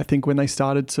Dhabi, I think, when they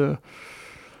started to,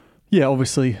 yeah,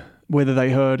 obviously, whether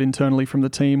they heard internally from the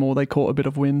team or they caught a bit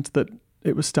of wind that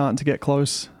it was starting to get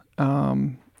close.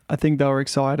 I think they were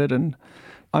excited, and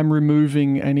I'm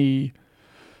removing any,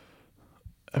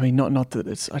 I mean, not that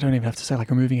it's, I don't even have to say like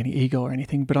removing any ego or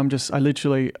anything, but I'm just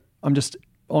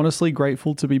honestly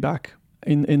grateful to be back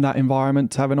in that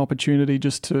environment, to have an opportunity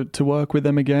just to work with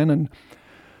them again and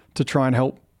to try and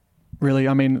help. Really,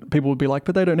 I mean, people would be like,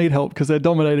 but they don't need help because they're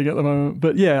dominating at the moment.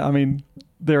 But yeah, I mean,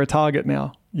 they're a target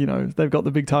now. You know, they've got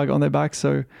the big target on their back.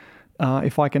 So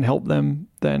if I can help them,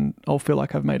 then I'll feel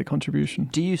like I've made a contribution.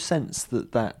 Do you sense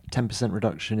that 10%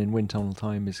 reduction in wind tunnel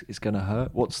time is going to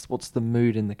hurt? What's the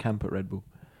mood in the camp at Red Bull?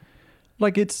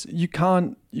 Like, it's, you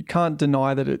can't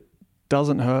deny that it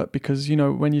doesn't hurt, because, you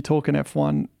know, when you talk in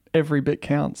F1, every bit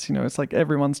counts. You know, it's like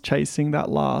everyone's chasing that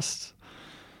last,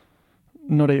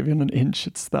 not even an inch,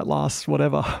 it's that last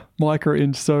whatever micro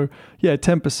inch. So yeah,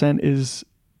 10% is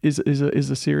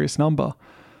a serious number,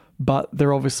 but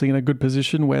they're obviously in a good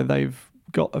position where they've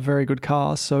got a very good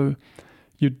car. So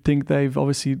you'd think they've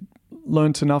obviously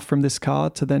learnt enough from this car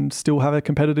to then still have a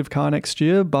competitive car next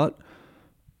year. But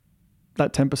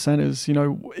that 10% is, you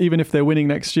know, even if they're winning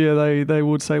next year, they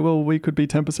would say, well, we could be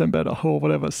 10% better or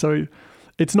whatever. So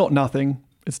it's not nothing.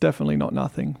 It's definitely not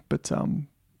nothing. But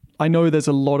I know there's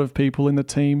a lot of people in the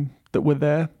team that were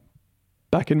there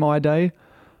back in my day,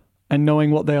 and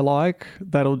knowing what they're like,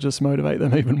 that'll just motivate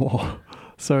them even more.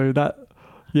 So that's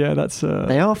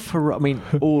they are I mean,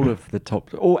 all of the top,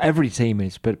 or every team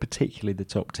is, but particularly the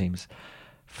top teams,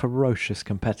 ferocious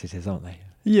competitors, aren't they?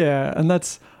 Yeah, and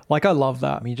that's, like, I love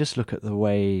that. I mean, you just look at the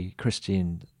way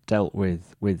Christian dealt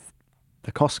with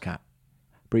the cost cap,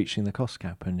 breaching the cost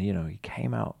cap, and, you know, he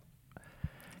came out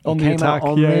on the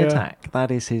attack.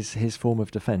 That is his form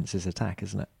of defense, is attack,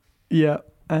 isn't it? Yeah,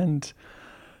 and,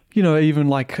 you know, even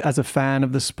like as a fan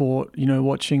of the sport, you know,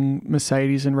 watching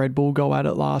Mercedes and Red Bull go at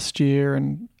it last year,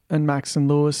 and Max and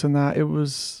Lewis and that,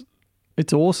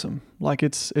 it's awesome. Like,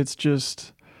 it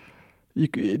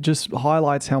just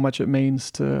highlights how much it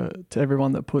means to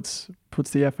everyone that puts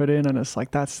the effort in, and it's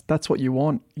like that's what you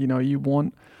want. You know, you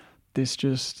want this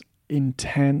just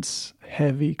intense,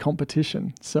 heavy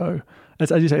competition. So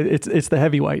as you say, it's the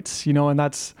heavyweights, you know, and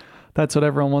that's what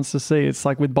everyone wants to see. It's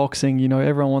like with boxing, you know,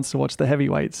 everyone wants to watch the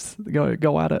heavyweights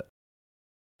go at it.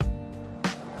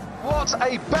 What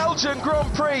a Belgian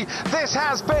Grand Prix this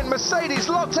has been. Mercedes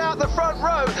locked out the front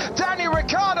row. Daniel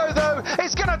Ricciardo, though,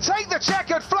 is going to take the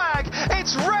checkered flag.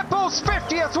 It's Red Bull's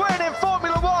 50th win in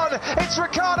Formula One. It's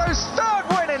Ricciardo's third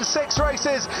win in 6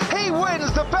 races. He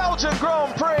wins the Belgian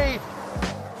Grand Prix.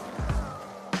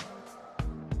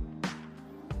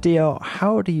 DR,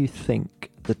 how do you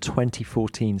think the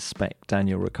 2014 spec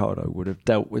Daniel Ricciardo would have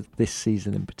dealt with this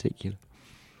season in particular?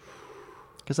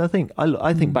 Because I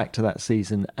think back to that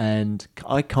season, and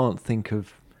I can't think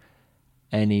of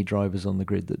any drivers on the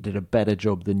grid that did a better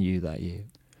job than you that year.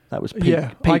 That was peak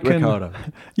Ricciardo.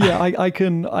 Yeah, I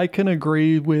can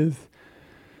agree with.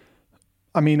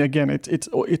 I mean, again, it's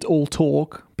all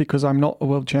talk because I'm not a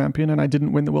world champion and I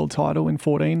didn't win the world title in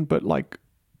 14. But like,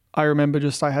 I remember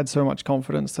I had so much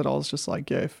confidence that I was just like,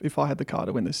 yeah, if I had the car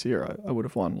to win this year, I would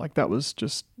have won. Like that was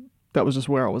just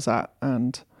where I was at,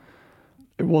 and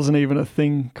it wasn't even a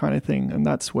thing kind of thing. And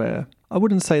that's where I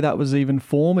wouldn't say that was even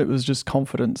form. It was just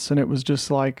confidence. And it was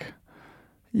just like,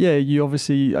 yeah,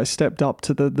 I stepped up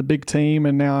to the big team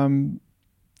and now I'm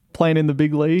playing in the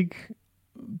big league.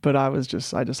 But I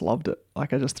just loved it.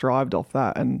 Like I just thrived off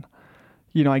that. And,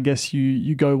 you know, I guess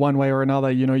you go one way or another.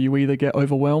 You know, you either get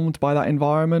overwhelmed by that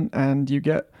environment and you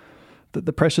get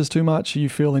the pressure's too much, you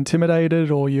feel intimidated,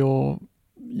 or you're,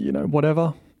 you know,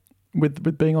 whatever.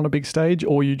 With being on a big stage,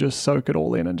 or you just soak it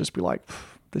all in and just be like,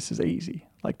 this is easy.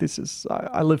 Like this is,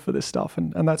 I live for this stuff.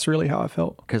 And that's really how I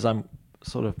felt. Because I'm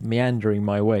sort of meandering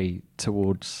my way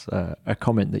towards a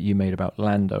comment that you made about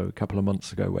Lando a couple of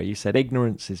months ago where you said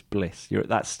ignorance is bliss. You're at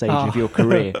that stage of your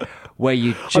career where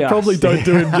you just... I probably don't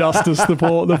do him justice, the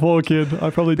poor kid. I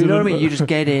probably do. You know what I mean? You just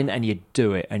get in and you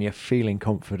do it and you're feeling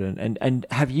confident. And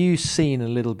have you seen a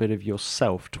little bit of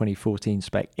yourself, 2014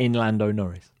 spec, in Lando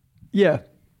Norris? Yeah.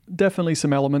 Definitely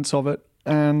some elements of it.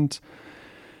 And,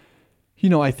 you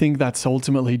know, I think that's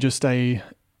ultimately just a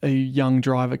young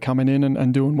driver coming in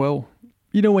and doing well.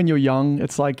 You know, when you're young,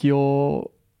 it's like you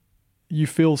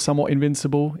feel somewhat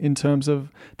invincible in terms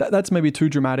of, that's maybe too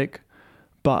dramatic,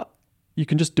 but you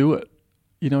can just do it.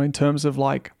 You know, in terms of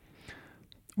like,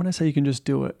 when I say you can just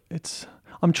do it,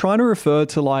 I'm trying to refer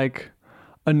to like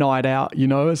a night out, you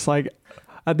know, it's like,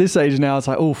 at this age now, it's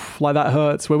like, oof, like that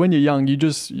hurts. Where when you're young, you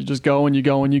just go and you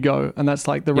go and you go. And that's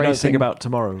like the racing. You don't think about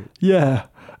tomorrow. Yeah.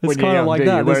 It's kind of like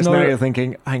that. Whereas now you're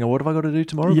thinking, hang on, what have I got to do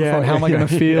tomorrow? Yeah, how am I going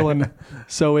to feel? And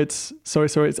so it's,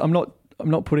 I'm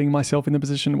not putting myself in the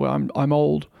position where I'm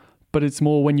old, but it's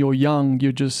more when you're young,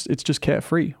 it's just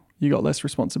carefree. You got less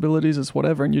responsibilities, it's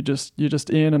whatever. And you're just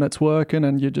in and it's working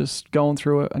and you're just going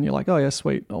through it. And you're like, oh yeah,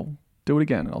 sweet. I'll do it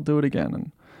again. I'll do it again.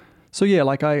 And so yeah,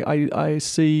 like I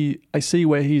see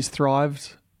where he's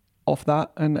thrived off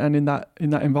that and in that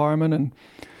environment. And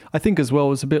I think as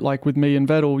well, it's a bit like with me and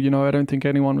Vettel, you know, I don't think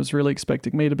anyone was really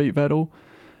expecting me to beat Vettel.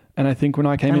 And I think when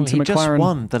I came into McLaren... He just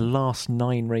won the last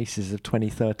 9 races of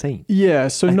 2013. Yeah,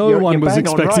 so no one was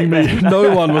expecting me.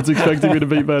 No one was expecting me to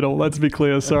beat Vettel. Let's be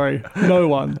clear, sorry. No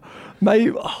one.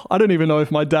 Maybe, I don't even know if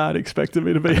my dad expected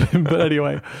me to beat him. But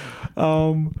anyway,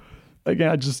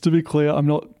 again, just to be clear, I'm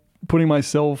not putting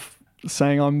myself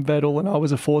saying I'm Vettel and I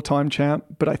was a 4-time champ,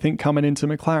 but I think coming into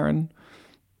McLaren,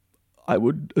 I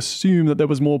would assume that there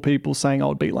was more people saying I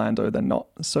would beat Lando than not.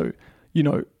 So, you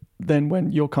know, then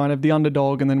when you're kind of the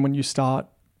underdog and then when you start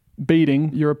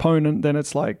beating your opponent, then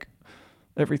it's like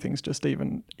everything's just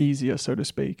even easier, so to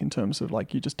speak, in terms of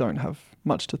like you just don't have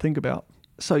much to think about.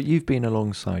 So you've been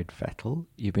alongside Vettel,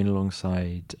 you've been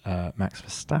alongside Max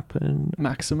Verstappen.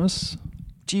 Maximus.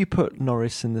 Do you put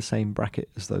Norris in the same bracket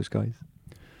as those guys?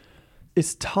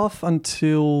 It's tough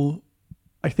until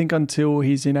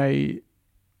he's in a,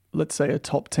 let's say, a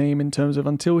top team in terms of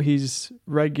until he's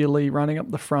regularly running up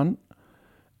the front.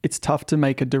 It's tough to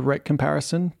make a direct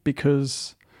comparison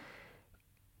because,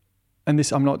 and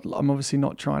this, I'm obviously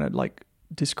not trying to like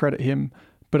discredit him,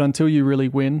 but until you really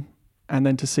win and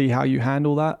then to see how you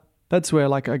handle that, that's where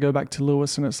like I go back to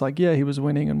Lewis and it's like, yeah, he was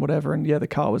winning and whatever. And yeah, the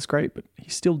car was great, but he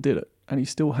still did it and he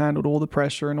still handled all the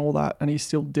pressure and all that. And he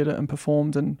still did it and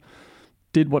performed and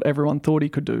did what everyone thought he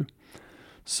could do.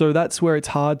 So that's where it's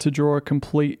hard to draw a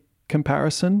complete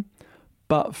comparison.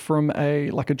 But from a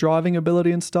driving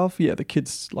ability and stuff, yeah, the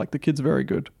kid's very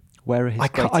good. Where are his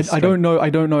I don't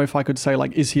know if I could say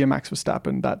like, is he a Max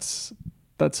Verstappen?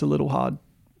 That's a little hard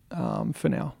for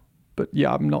now. But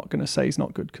yeah, I'm not going to say he's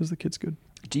not good because the kid's good.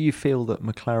 Do you feel that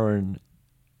McLaren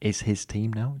is his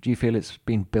team now? Do you feel it's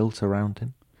been built around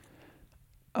him?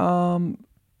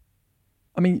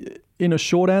 I mean, in a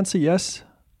short answer, yes.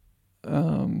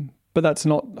 But that's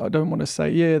not, I don't want to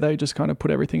say, yeah, they just kind of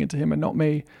put everything into him and not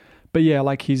me. But yeah,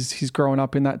 like he's grown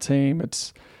up in that team.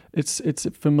 It's it's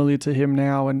familiar to him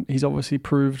now, and he's obviously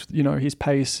proved, his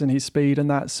pace and his speed and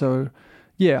that. So,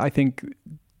 yeah, I think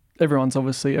everyone at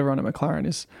McLaren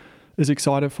is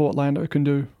excited for what Lando can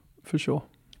do, for sure.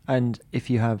 And if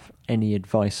you have any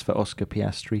advice for Oscar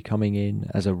Piastri coming in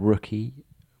as a rookie,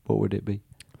 what would it be?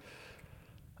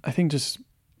 I think just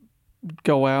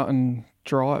go out and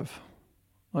drive.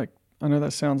 Like, I know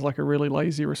that sounds like a really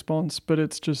lazy response, but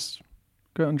it's just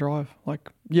go out and drive. Like,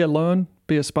 yeah, learn,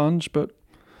 be a sponge, but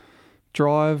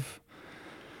drive.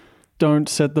 Don't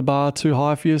set the bar too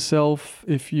high for yourself.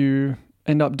 If you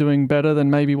end up doing better than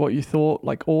maybe what you thought,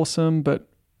 like, awesome, but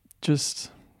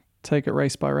just take it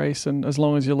race by race. And as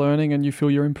long as you're learning and you feel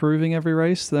you're improving every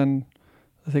race, then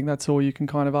I think that's all you can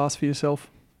kind of ask for yourself.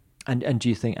 And do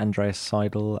you think Andreas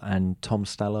Seidel and Tom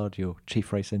Stallard, your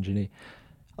chief race engineer,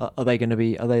 are they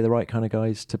the right kind of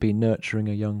guys to be nurturing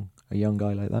a young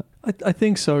guy like that? I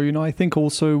think so. I think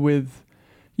also with,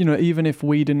 even if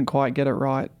we didn't quite get it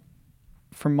right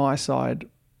from my side,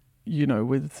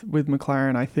 with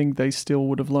McLaren, I think they still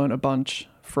would have learned a bunch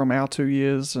from our 2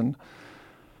 years, and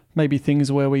maybe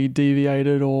things where we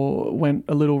deviated or went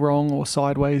a little wrong or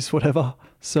sideways, whatever.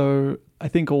 So I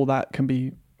think all that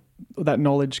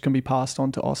knowledge can be passed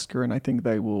on to Oscar, and I think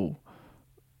they will,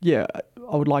 I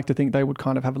would like to think they would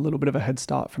kind of have a little bit of a head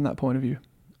start from that point of view.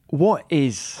 What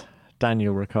is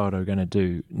Daniel Ricciardo going to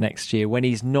do next year when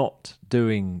he's not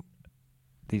doing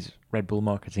these Red Bull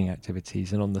marketing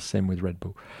activities and on the sim with Red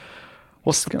Bull?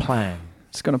 What's the plan?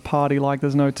 It's going to party like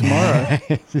there's no tomorrow.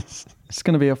 It's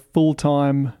going to be a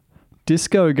full-time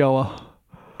disco goer.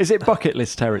 Is it bucket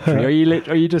list territory? Are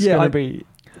you just going to be...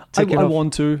 I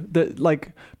want to,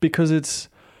 because it's,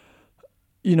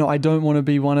 I don't want to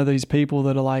be one of these people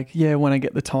that are like, yeah, when I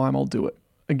get the time, I'll do it.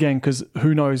 Again, because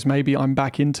who knows, maybe I'm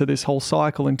back into this whole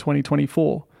cycle in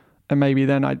 2024, and maybe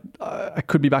then I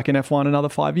could be back in F1 another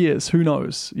 5 years. Who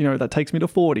knows? That takes me to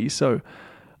 40. So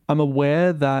I'm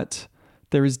aware that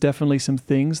there is definitely some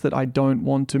things that I don't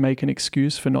want to make an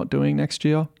excuse for not doing next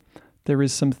year. There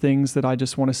is some things that I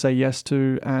just want to say yes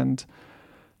to and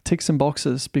tick some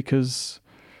boxes, because...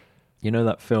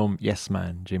 that film, Yes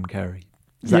Man, Jim Carrey?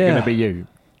 Is that going to be you?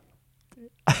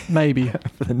 Maybe.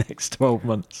 For the next 12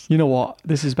 months. You know what?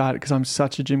 This is bad because I'm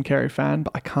such a Jim Carrey fan,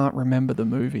 but I can't remember the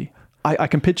movie. I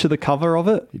can picture the cover of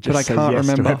it, but I can't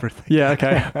remember everything. Yeah,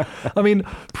 okay. I mean,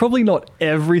 probably not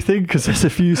everything, because there's a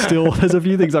few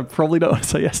things I probably don't want to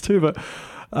say yes to,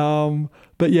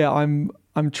 but yeah,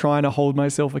 I'm trying to hold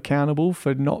myself accountable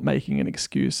for not making an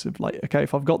excuse of like, okay,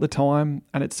 if I've got the time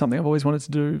and it's something I've always wanted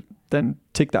to do, then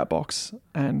tick that box.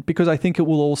 And because I think it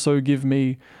will also give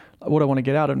me what I want to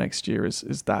get out of next year is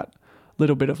that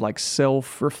little bit of like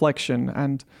self-reflection,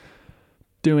 and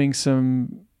doing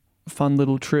some fun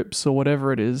little trips or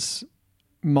whatever it is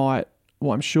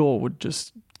I'm sure would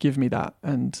just give me that.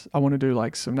 And I want to do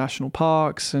like some national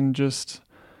parks and just,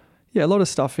 a lot of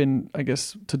stuff in, I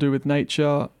guess, to do with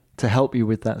nature. To help you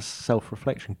with that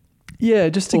self-reflection. Yeah,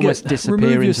 just to almost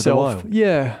disappear into the wild.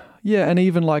 Yeah. And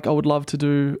even like I would love to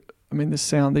do, I mean,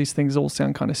 these things all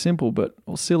sound kind of simple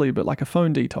or silly, but like a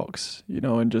phone detox,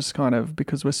 and just kind of,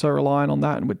 because we're so reliant on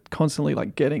that and we're constantly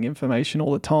like getting information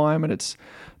all the time, and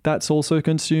that's also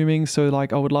consuming. So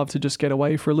like I would love to just get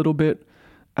away for a little bit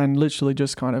and literally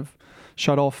just kind of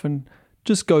shut off and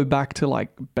just go back to like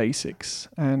basics.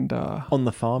 And on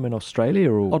the farm in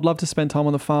Australia, or I'd love to spend time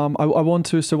on the farm. I want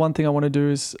to. So one thing I want to do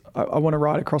is I want to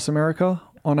ride across America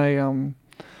on a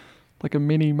like a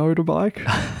mini motorbike.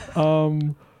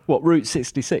 What, Route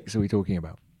 66 are we talking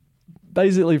about?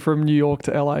 Basically from New York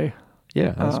to LA.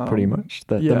 Yeah, that's pretty much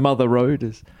the mother road,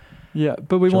 is. Yeah,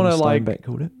 but we want to like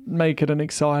called it. Make it an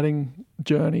exciting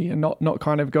journey and not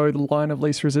kind of go the line of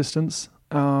least resistance.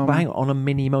 But hang on a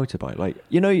mini motorbike, like,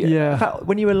 in fact,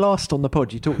 when you were last on the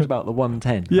pod, you talked about the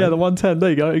 110. Yeah, right? The 110. There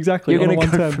you go. Exactly. You're going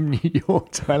to go from New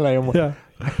York to LA on one. Yeah,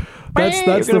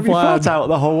 that's the plan. Out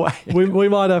the whole way. we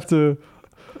might have to,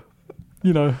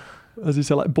 as you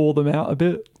said, like bore them out a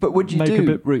bit. But would you make do a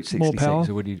bit Route 66, more power?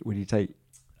 or would you take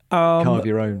carve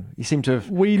your own? You seem to have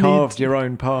carved your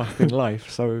own path in life.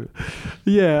 So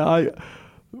yeah,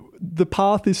 the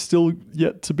path is still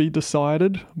yet to be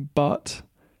decided, but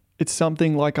it's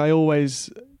something like I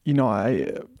always,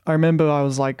 I remember I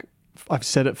was like, I've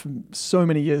said it for so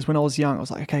many years. When I was young, I was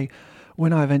like, okay,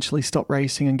 when I eventually stop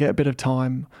racing and get a bit of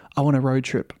time, I want a road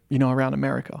trip, around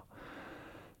America.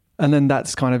 And then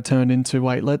that's kind of turned into,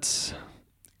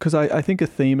 because I think a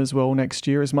theme as well next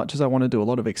year, as much as I want to do a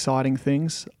lot of exciting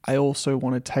things, I also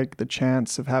want to take the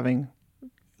chance of having,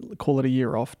 call it a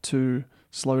year off, to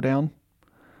slow down.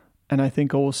 And I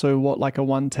think also what like a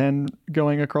 110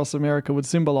 going across America would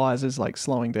symbolize is like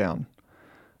slowing down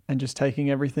and just taking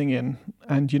everything in.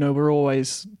 And, we're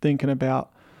always thinking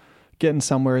about getting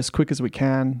somewhere as quick as we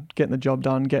can, getting the job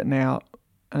done, getting out.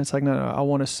 And it's like, no, I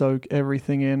want to soak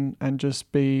everything in and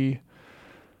just be,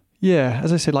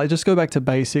 as I said, like just go back to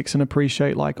basics and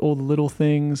appreciate like all the little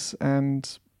things. And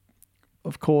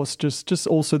of course, just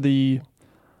also the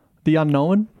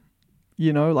unknown,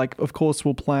 like of course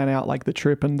we'll plan out like the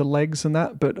trip and the legs and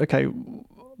that, but okay,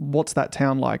 what's that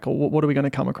town like? Or what are we going to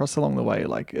come across along the way?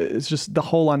 Like it's just the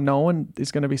whole unknown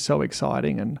is going to be so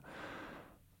exciting. And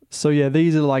so,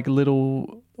 these are like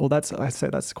little, I'd say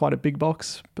that's quite a big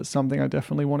box, but something I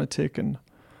definitely want to tick. And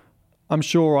I'm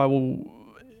sure I will,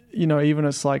 even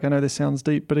it's like, I know this sounds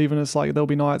deep, but even it's like, there'll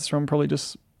be nights where I'm probably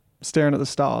just staring at the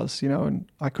stars,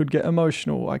 and I could get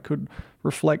emotional. I could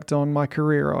reflect on my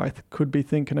career. I could be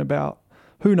thinking about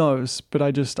who knows, but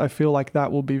I feel like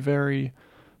that will be very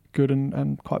good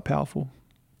and quite powerful.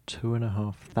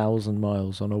 2,500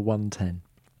 miles on a 110.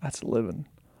 That's living.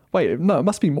 Wait, no, it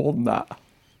must be more than that.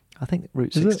 I think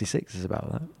Route 66 is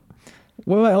about that.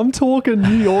 Well, wait, I'm talking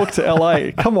New York to LA.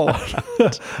 Come on.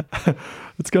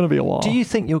 It's going to be a while. Do you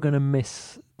think you're going to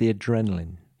miss the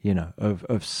adrenaline,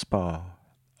 of Spa,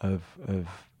 of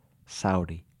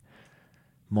Saudi,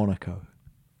 Monaco?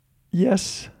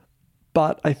 Yes,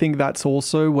 but I think that's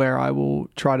also where I will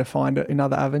try to find it in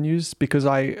other avenues, because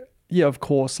of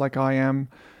course, like I am,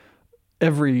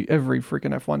 every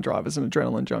freaking F1 driver is an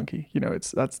adrenaline junkie.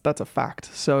 That's a fact.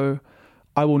 So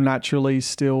I will naturally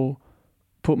still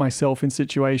put myself in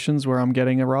situations where I'm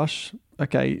getting a rush.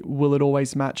 Okay, will it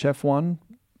always match F1?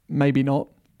 Maybe not,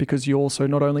 because you also,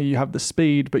 not only you have the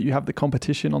speed, but you have the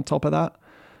competition on top of that.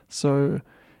 So,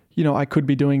 I could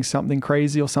be doing something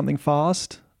crazy or something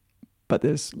fast, but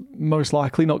there's most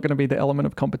likely not going to be the element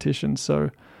of competition.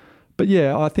 So, but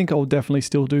I think I'll definitely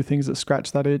still do things that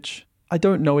scratch that itch. I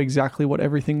don't know exactly what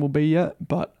everything will be yet,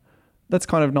 but that's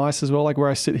kind of nice as well. Like where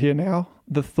I sit here now,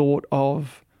 the thought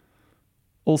of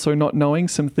also not knowing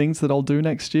some things that I'll do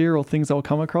next year or things I'll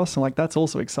come across, and like that's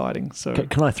also exciting. So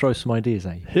can I throw some ideas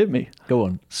at you? Hit me. Go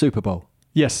on. Super Bowl.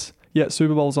 Yes. Yeah,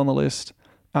 Super Bowl's on the list.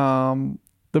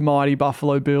 The mighty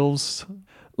Buffalo Bills.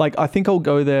 Like I think I'll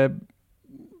go there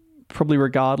probably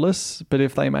regardless, but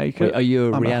if they make it. Are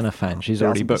you a Rihanna fan? She's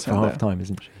already booked for halftime,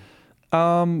 isn't she?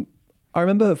 I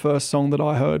remember the first song that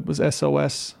I heard was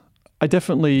SOS.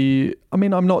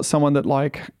 I'm not someone that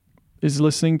like is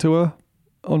listening to her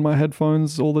on my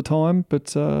headphones all the time,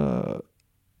 but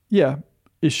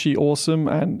is she awesome,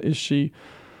 and is she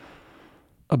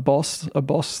a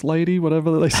boss lady,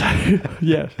 whatever they say?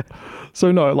 Yeah.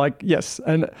 So no, like, yes.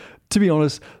 And to be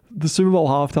honest, the Super Bowl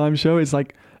halftime show is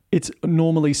like, it's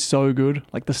normally so good.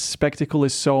 Like the spectacle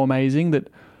is so amazing that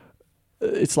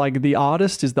it's like the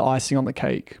artist is the icing on the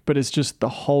cake, but it's just the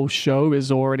whole show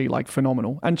is already like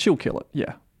phenomenal, and she'll kill it.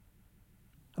 Yeah.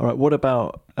 All right. What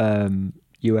about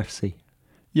UFC?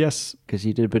 Yes. Because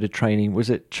you did a bit of training. Was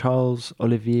it Charles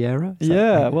Oliveira?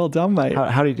 Yeah. Well done, mate.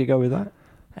 How did you go with that?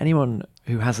 Anyone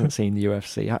who hasn't seen the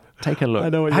UFC, take a look. I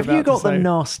know what Have you're you about got to the say.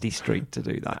 nasty streak to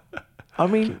do that? I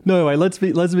mean, no way. Let's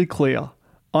be clear.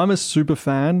 I'm a super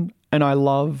fan, and I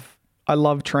love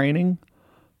training.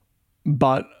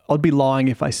 But I'd be lying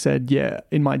if I said,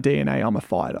 in my DNA, I'm a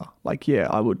fighter. Like,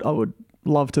 I would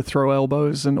love to throw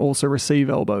elbows and also receive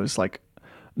elbows. Like,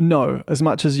 no, as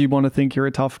much as you want to think you're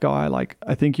a tough guy, like,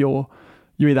 I think you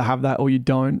either have that or you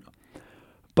don't.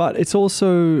 But it's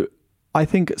also, I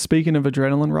think, speaking of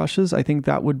adrenaline rushes, I think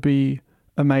that would be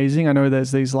amazing. I know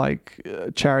there's these like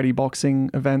charity boxing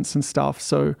events and stuff.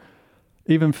 So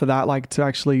even for that, like to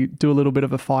actually do a little bit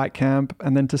of a fight camp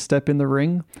and then to step in the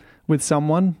ring with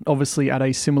someone, obviously at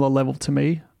a similar level to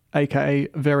me, aka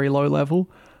very low level.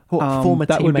 Former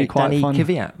that would be teammate quite Danny fun.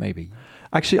 Kvyat, maybe.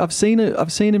 Actually, I've seen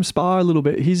him spar a little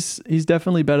bit. He's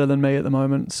definitely better than me at the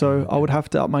moment, so I would have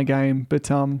to up my game. But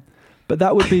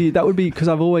that would be because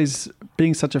I've always,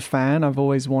 being such a fan, I've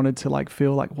always wanted to like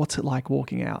feel like what's it like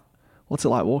walking out, what's it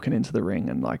like walking into the ring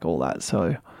and like all that.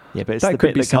 So yeah, but it's that the could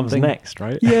bit be that comes something. next,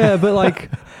 right? Yeah, but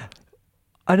like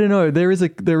I don't know. There is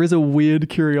a weird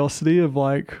curiosity of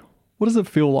like, what does it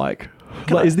feel like?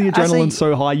 Like, is the adrenaline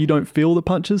so high you don't feel the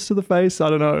punches to the face? I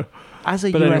don't know. As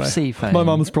a But UFC anyway, fan, my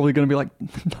mum's probably going to be like,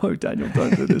 no, Daniel,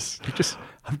 don't do this.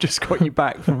 I've just got you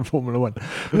back from Formula One.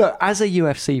 Look, as a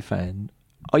UFC fan,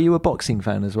 are you a boxing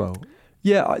fan as well?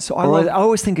 Yeah, so I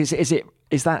always think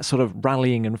is that sort of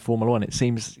rallying in Formula One? It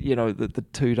seems that the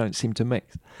two don't seem to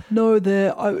mix. No,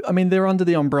 they're under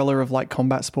the umbrella of like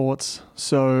combat sports.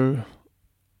 So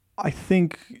I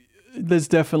think there's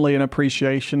definitely an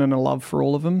appreciation and a love for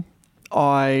all of them.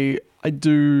 I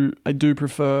do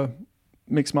prefer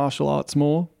mixed martial arts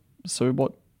more. So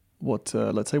what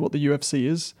let's say what the UFC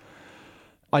is.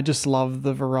 I just love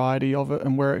the variety of it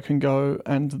and where it can go,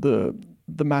 and the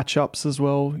matchups as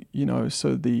well. You know,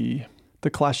 so the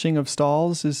clashing of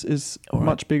styles is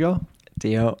much bigger.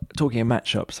 DL, talking of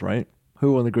matchups, right?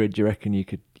 Who on the grid do you reckon you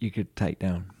could take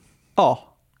down? Oh.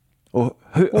 Or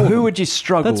who would you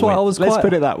struggle That's why with? Let's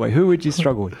put it that way. Who would you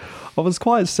struggle with? I was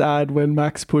quite sad when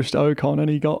Max pushed Ocon and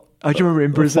he got do you remember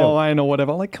in Brazil? Fine or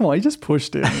whatever. I'm like, come on, he just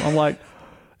pushed him. I'm like,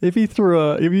 if he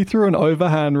threw an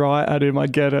overhand right at him, I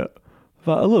get it.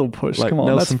 But a little push, like come on,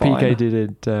 Nelson that's fine. Piquet did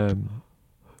it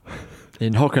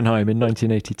in Hockenheim in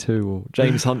 1982, or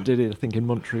James Hunt did it, I think, in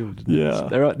Montreal. Yeah,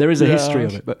 there is a history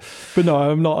of it, but no,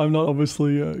 I'm not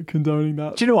obviously condoning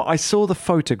that. Do you know what? I saw the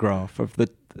photograph of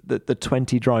the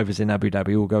 20 drivers in Abu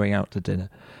Dhabi all going out to dinner.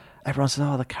 Everyone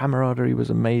said, "Oh, the camaraderie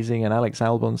was amazing," and Alex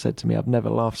Albon said to me, "I've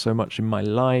never laughed so much in my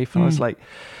life." And I was like,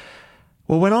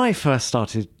 "Well, when I first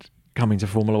started coming to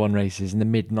Formula One races in the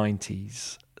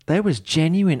mid-90s, there was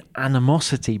genuine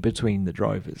animosity between the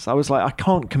drivers." I was like, I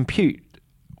can't compute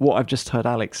what I've just heard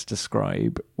Alex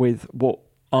describe with what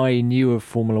I knew of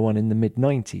Formula One in the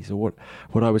mid-90s, or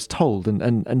what I was told.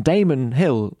 And Damon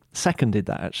Hill seconded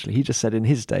that, actually. He just said in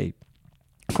his day,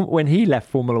 when he left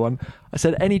Formula One, I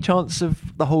said, "Any chance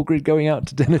of the whole grid going out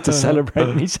to dinner to celebrate?"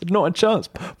 And he said, "Not a chance.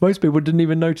 Most people didn't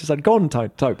even notice I'd gone,"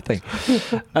 type thing.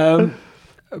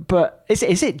 But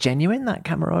is it genuine, that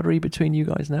camaraderie between you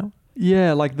guys now?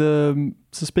 Yeah, like so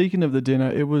speaking of the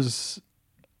dinner,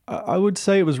 I would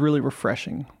say it was really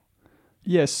refreshing.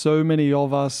 Yes, so many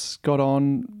of us got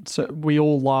on, so we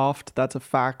all laughed, that's a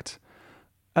fact.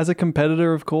 As a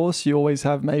competitor, of course, you always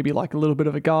have maybe like a little bit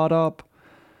of a guard up.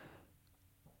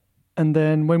 And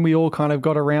then when we all kind of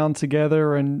got around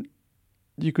together and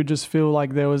you could just feel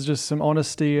like there was just some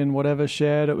honesty and whatever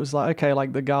shared, it was like, okay,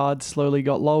 like the guard slowly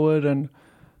got lowered and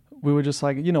we were just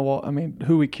like, you know what, I mean,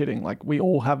 who are we kidding? Like, we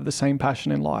all have the same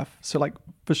passion in life. So like,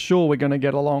 for sure we're going to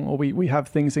get along, or we have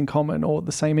things in common or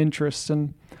the same interests.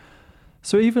 And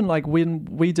so even like when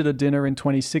we did a dinner in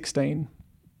 2016,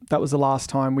 that was the last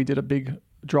time we did a big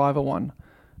driver one.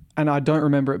 And I don't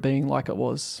remember it being like it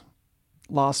was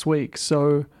last week.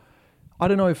 So I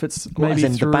don't know if it's maybe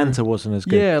the banter wasn't as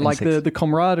good. Yeah, like the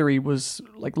camaraderie was,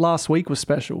 like last week was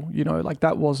special, you know, like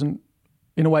that wasn't,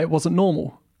 in a way, it wasn't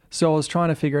normal. So I was trying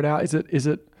to figure it out.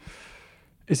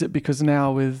 Is it because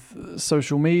now with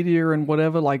social media and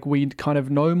whatever, like we kind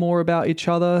of know more about each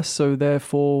other, so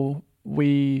therefore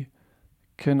we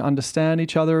can understand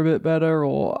each other a bit better,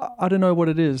 or I don't know what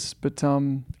it is, but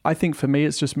I think for me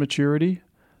it's just maturity,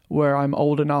 where I'm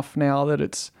old enough now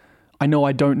that I know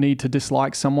I don't need to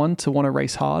dislike someone to want to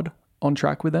race hard on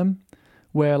track with them,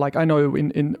 where like I know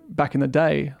in back in the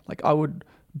day, like I would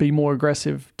be more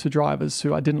aggressive to drivers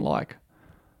who I didn't like,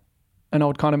 and I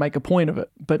would kind of make a point of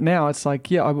it. But now it's like,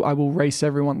 yeah, I will race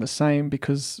everyone the same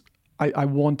because I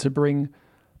want to bring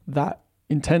that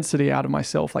intensity out of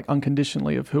myself, like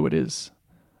unconditionally, of who it is.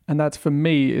 And that's, for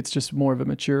me, it's just more of a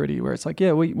maturity where it's like,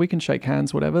 yeah, we can shake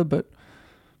hands, whatever. But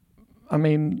I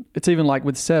mean, it's even like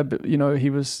with Seb, you know, he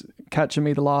was catching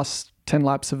me the last 10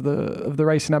 laps of the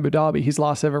race in Abu Dhabi, his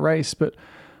last ever race. But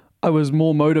I was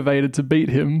more motivated to beat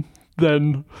him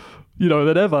than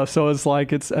ever. So it's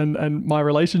like, and my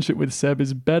relationship with Seb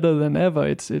is better than ever.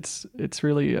 It's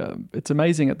really, it's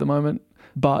amazing at the moment,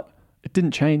 but it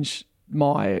didn't change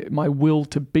my will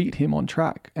to beat him on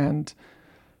track. And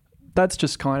that's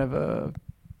just kind of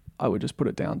I would just put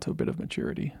it down to a bit of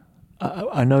maturity.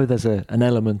 I know there's an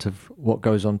element of what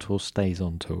goes on tour stays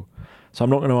on tour. So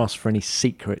I'm not going to ask for any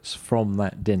secrets from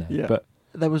that dinner, but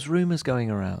there was rumours going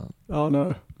around. Oh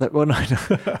no.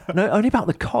 No, only about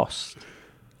the cost.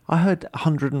 I heard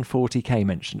 140k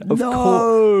mentioned. Of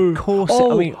course.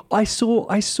 Oh, I mean, I saw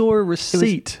a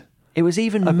receipt. It was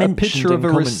even mentioned a picture of a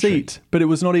commentary. receipt, but it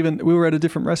was not even. We were at a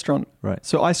different restaurant, right?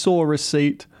 So I saw a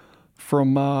receipt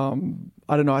from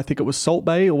I don't know. I think it was Salt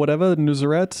Bay or whatever,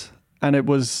 Nuzeret, and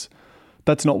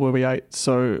that's not where we ate.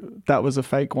 So that was a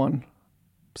fake one.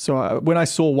 So when I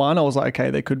saw one, I was like, okay,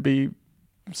 there could be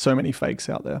so many fakes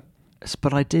out there.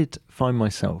 But I did find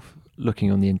myself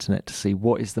looking on the internet to see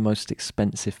what is the most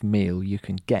expensive meal you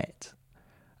can get.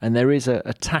 And there is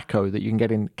a taco that you can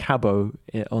get in Cabo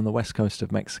on the west coast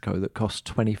of Mexico that costs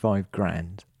 25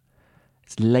 grand.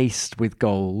 It's laced with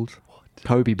gold. What?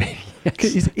 Kobe beef.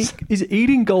 Yes. Is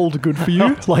eating gold good for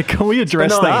you? Like, can we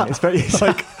address that? It's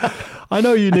like, I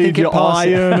know you need your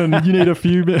iron and you need a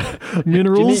few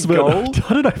minerals, but gold?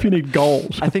 I don't know if you need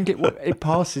gold. I think it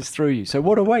passes through you. So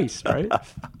what a waste, right?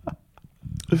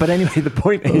 But anyway, the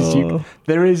point is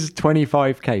there is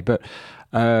 25k, but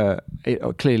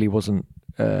it clearly wasn't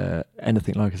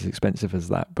anything like as expensive as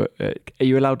that. But are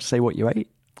you allowed to say what you ate?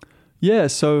 Yeah,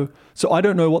 so I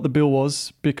don't know what the bill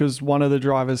was because one of the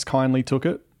drivers kindly took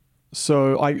it.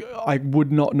 So I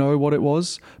would not know what it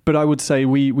was, but I would say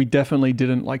we definitely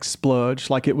didn't like splurge.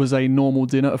 Like it was a normal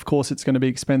dinner. Of course, it's going to be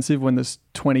expensive when there's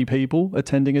 20 people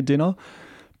attending a dinner,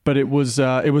 but it was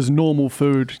normal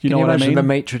food. You know what I mean? The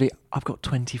maitre d', I've got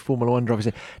 20 Formula One drivers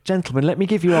here. Gentlemen, let me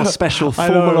give you our special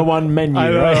Formula One menu. I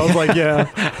know. Right? I was like,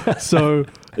 yeah. So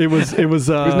it was it was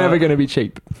never going to be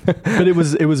cheap. But it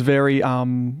was very.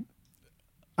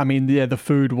 I mean, yeah, the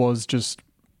food was just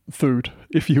food,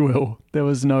 if you will. There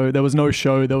was no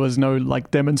show. There was no like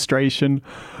demonstration.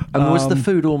 And was the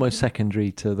food almost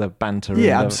secondary to the banter?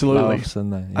 Yeah, and absolutely. The laughs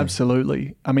and the,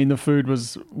 Absolutely. I mean, the food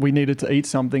was, we needed to eat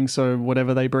something, so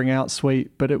whatever they bring out,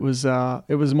 sweet. But it was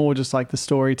more just like the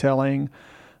storytelling,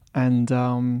 and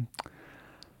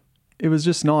it was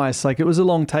just nice. Like it was a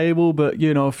long table, but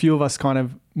you know, a few of us kind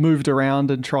of moved around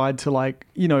and tried to like,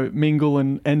 you know, mingle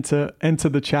and enter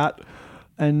the chat.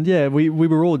 And yeah, we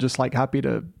were all just like happy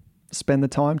to spend the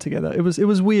time together. It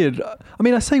was weird. I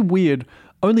mean, I say weird,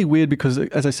 only weird because,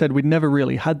 as I said, we'd never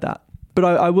really had that. But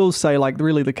I will say, like,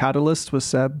 really the catalyst was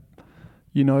Seb,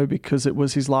 you know, because it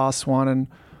was his last one and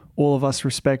all of us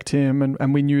respect him,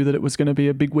 and we knew that it was going to be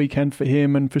a big weekend for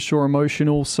him and for sure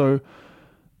emotional. So,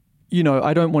 you know,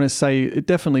 I don't want to say it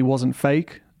definitely wasn't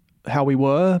fake how we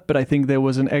were, but I think there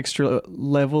was an extra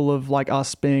level of like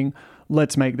us being,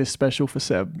 let's make this special for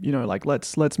Seb, you know, like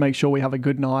let's make sure we have a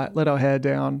good night, let our hair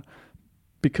down,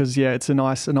 because yeah, it's a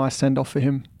nice send off for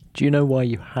him. Do you know why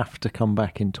you have to come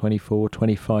back in 24,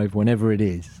 25, whenever it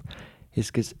is? It's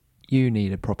because you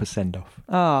need a proper send off.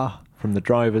 From the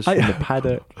drivers, from the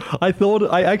paddock.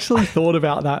 I actually thought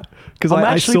about that because I'm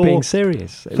I actually saw, being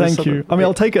serious. Thank you. I mean,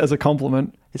 I'll take it as a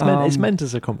compliment. It's meant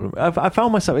as a compliment. I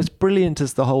found myself, as brilliant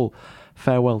as the whole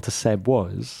farewell to Seb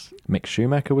was, Mick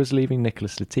Schumacher was leaving,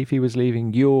 Nicholas Latifi was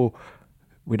leaving,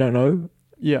 we don't know.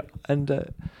 Yeah. And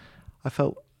I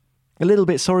felt a little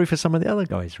bit sorry for some of the other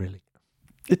guys, really.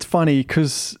 It's funny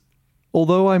because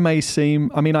although I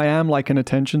am like an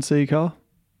attention seeker.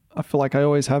 I feel like I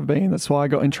always have been. That's why I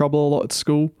got in trouble a lot at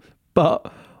school.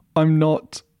 But I'm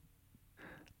not.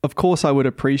 Of course, I would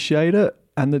appreciate it,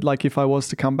 and that, like, if I was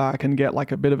to come back and get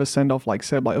like a bit of a send off, like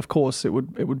Seb, like, of course it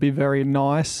would be very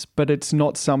nice. But it's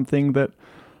not something that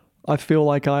I feel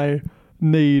like I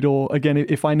need. Or again,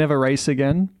 if I never race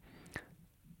again,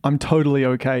 I'm totally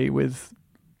okay with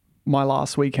my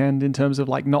last weekend in terms of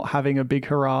like not having a big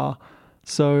hurrah.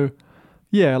 So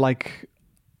yeah, like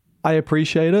I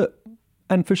appreciate it.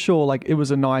 And for sure, like it was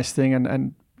a nice thing,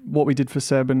 and what we did for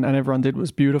Seb and everyone did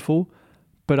was beautiful.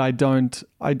 But I don't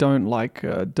like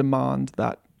demand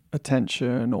that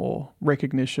attention or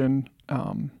recognition.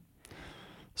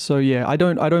 So yeah, I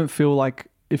don't feel like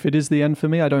if it is the end for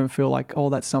me, I don't feel like, oh,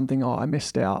 that's something, I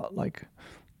missed out. Like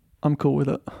I'm cool with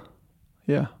it.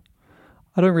 Yeah,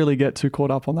 I don't really get too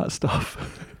caught up on that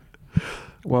stuff.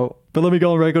 Well, but let me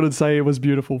go on record and say it was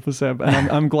beautiful for Seb, and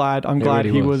I'm glad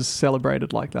really he was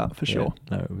celebrated like that for sure.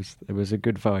 No, it was a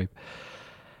good vibe.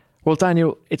 Well,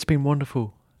 Daniel, it's been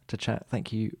wonderful to chat.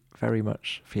 Thank you very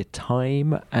much for your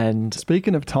time. And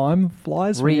speaking of time,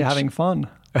 flies when you're having fun.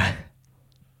 What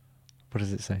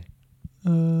does it say?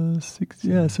 6.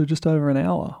 Yeah, so just over an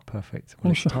hour. Perfect.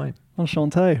 Well, it's time.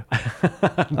 Enchanté.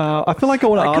 I feel like I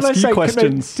want to ask you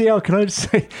questions. Can I just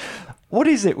say? What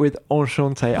is it with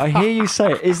enchanté? I hear you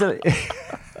say it. Is that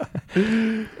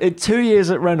in 2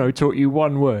 years at Renault taught you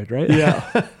one word, right?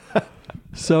 Yeah.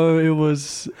 So it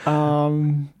was.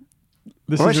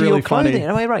 This is really funny.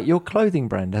 Am I right? Your clothing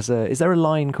brand is there a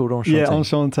line called enchanté? Yeah,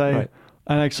 enchanté. Right.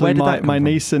 And actually, my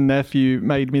niece and nephew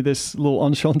made me this little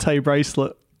enchanté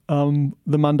bracelet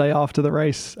the Monday after the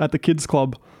race at the kids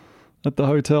club at the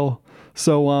hotel.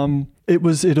 So it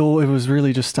was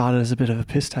really just started as a bit of a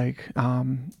piss take.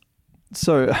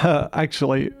 So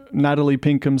actually, Natalie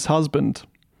Pinkham's husband,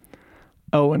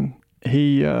 Owen,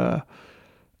 it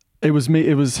was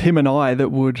him and I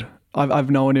that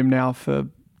I've known him now for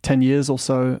 10 years or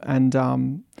so,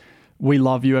 and we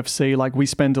love UFC. Like we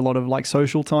spend a lot of like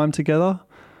social time together.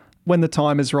 When the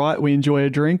time is right, we enjoy a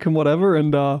drink and whatever,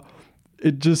 and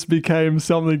it just became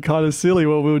something kind of silly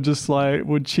where we would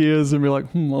cheers and be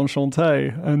like,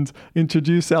 enchanté, and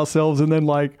introduce ourselves. And then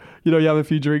like, you know, you have a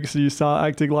few drinks and you start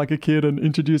acting like a kid and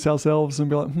introduce ourselves and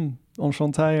be like,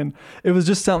 enchanté. And it was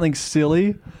just something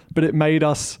silly, but it made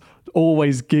us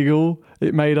always giggle.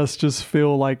 It made us just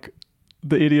feel like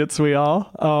the idiots we are.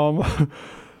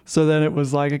 So then it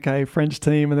was like, okay, French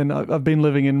team. And then I've been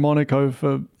living in Monaco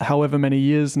for however many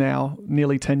years now,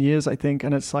 nearly 10 years, I think.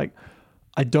 And it's like,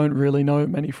 I don't really know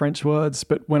many French words,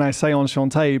 but when I say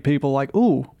enchanté, people are like,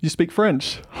 "Ooh, you speak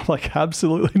French?" I'm like,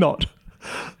 absolutely not.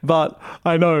 But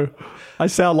I know I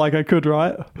sound like I could,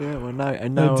 right? Yeah, well, no,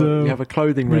 and now you have a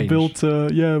clothing range.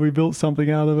 We built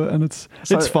something out of it, and it's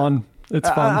fun. It's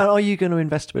fun. Are you going to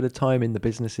invest a bit of time in the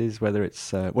businesses? Whether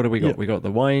it's what do we got? Yeah. We got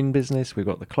the wine business. We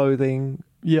got the clothing.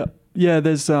 Yeah.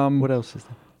 There's What else is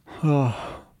there?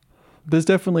 There's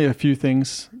definitely a few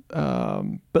things,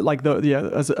 but like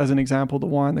as an example, the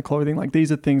wine, the clothing, like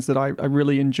these are things that I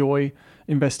really enjoy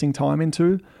investing time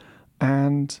into,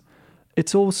 and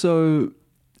it's also,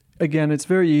 again, it's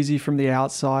very easy from the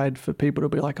outside for people to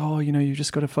be like, oh, you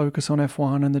just got to focus on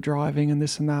F1 and the driving and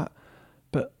this and that.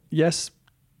 But yes,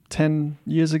 10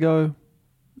 years ago,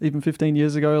 even 15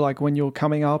 years ago, like when you're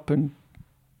coming up and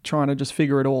trying to just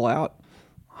figure it all out,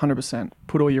 100%,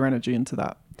 put all your energy into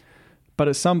that. But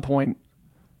at some point,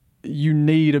 you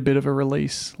need a bit of a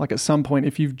release. Like at some point,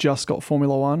 if you've just got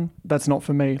Formula One, that's not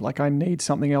for me. Like I need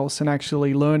something else, and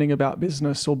actually learning about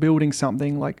business or building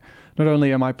something, like not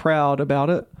only am I proud about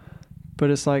it,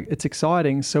 but it's like, it's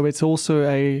exciting. So it's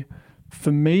also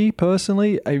for me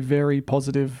personally, a very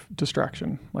positive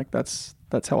distraction. Like that's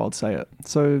how I'd say it.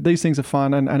 So these things are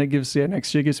fun, and it gives,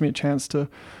 next year gives me a chance to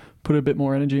put a bit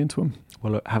more energy into them.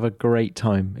 Well, look, have a great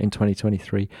time in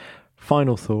 2023.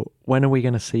 Final thought, when are we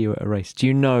going to see you at a race? Do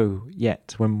you know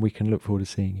yet when we can look forward to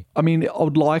seeing you? I mean, I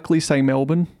would likely say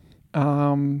Melbourne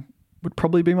would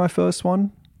probably be my first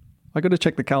one. I got to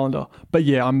check the calendar. But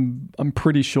yeah, I'm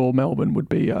pretty sure Melbourne would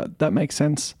be, that makes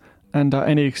sense. And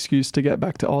any excuse to get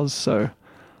back to Oz. So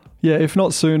yeah, if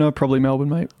not sooner, probably Melbourne,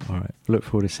 mate. All right, look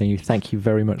forward to seeing you. Thank you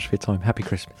very much for your time. Happy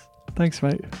Christmas. Thanks,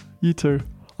 mate. You too.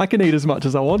 I can eat as much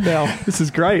as I want now. This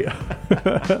is great.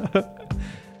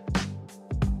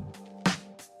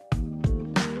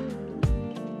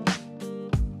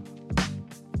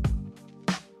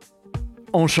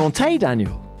 Enchanté,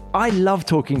 Daniel. I love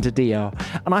talking to DR,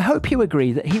 and I hope you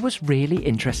agree that he was really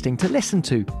interesting to listen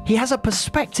to. He has a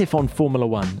perspective on Formula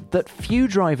One that few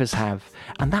drivers have,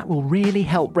 and that will really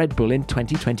help Red Bull in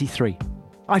 2023.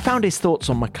 I found his thoughts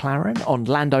on McLaren, on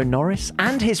Lando Norris,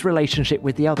 and his relationship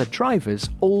with the other drivers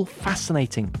all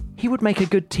fascinating. He would make a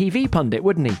good TV pundit,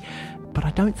 wouldn't he? But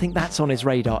I don't think that's on his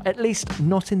radar, at least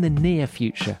not in the near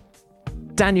future.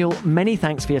 Daniel, many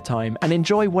thanks for your time, and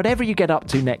enjoy whatever you get up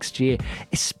to next year,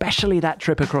 especially that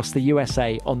trip across the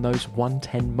USA on those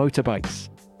 110 motorbikes.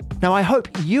 Now, I hope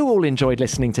you all enjoyed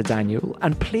listening to Daniel,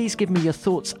 and please give me your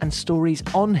thoughts and stories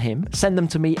on him. Send them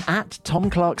to me at Tom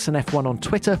Clarkson F1 on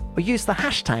Twitter, or use the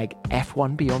hashtag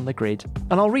F1BeyondTheGrid,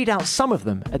 and I'll read out some of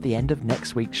them at the end of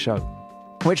next week's show.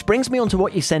 Which brings me on to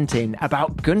what you sent in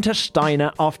about Günther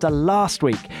Steiner after last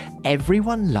week.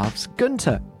 Everyone loves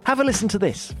Günther. Have a listen to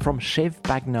this from Shiv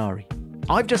Bagnari.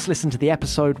 I've just listened to the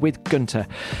episode with Günther,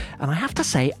 and I have to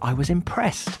say I was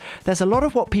impressed. There's a lot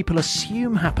of what people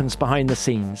assume happens behind the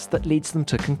scenes that leads them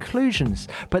to conclusions,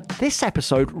 but this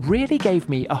episode really gave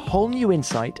me a whole new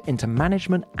insight into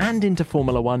management and into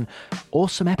Formula One.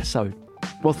 Awesome episode.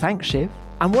 Well, thanks, Shiv.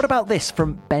 And what about this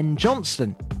from Ben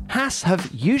Johnston? Haas have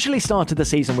usually started the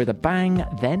season with a bang,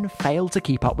 then failed to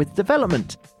keep up with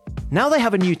development. Now they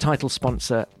have a new title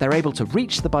sponsor, they're able to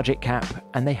reach the budget cap,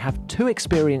 and they have 2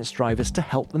 experienced drivers to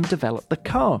help them develop the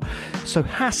car. So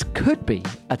Haas could be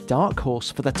a dark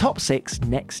horse for the top 6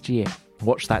 next year.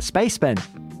 Watch that space, Ben.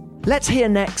 Let's hear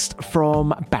next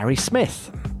from Barry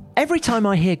Smith. Every time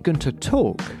I hear Günther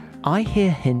talk, I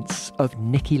hear hints of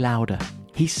Niki Lauda.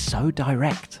 He's so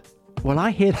direct. Well,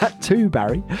 I hear that too,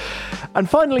 Barry. And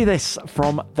finally this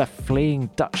from the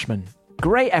Fleeing Dutchman.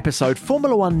 Great episode.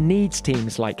 Formula One needs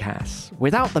teams like Haas.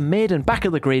 Without the mid and back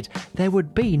of the grid, there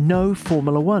would be no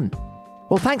Formula One.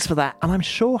 Well, thanks for that, and I'm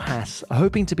sure Haas are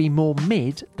hoping to be more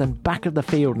mid than back of the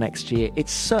field next year.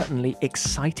 It's certainly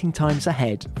exciting times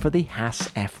ahead for the Haas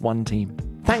F1 team.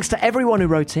 Thanks to everyone who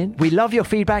wrote in. We love your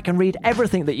feedback and read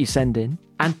everything that you send in.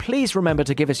 And please remember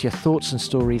to give us your thoughts and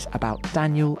stories about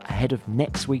Daniel ahead of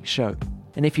next week's show.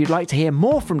 And if you'd like to hear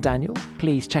more from Daniel,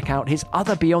 please check out his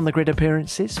other Beyond the Grid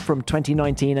appearances from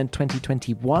 2019 and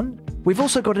 2021. We've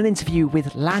also got an interview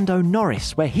with Lando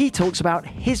Norris, where he talks about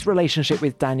his relationship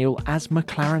with Daniel as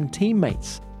McLaren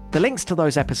teammates. The links to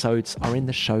those episodes are in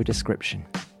the show description.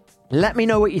 Let me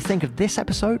know what you think of this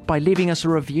episode by leaving us a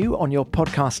review on your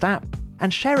podcast app,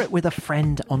 and share it with a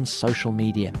friend on social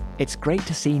media. It's great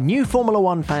to see new Formula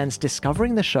One fans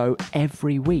discovering the show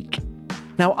every week.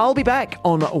 Now, I'll be back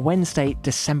on Wednesday,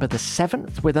 December the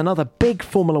 7th with another big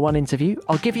Formula One interview.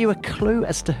 I'll give you a clue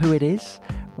as to who it is.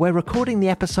 We're recording the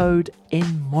episode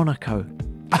in Monaco.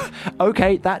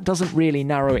 Okay, that doesn't really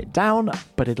narrow it down,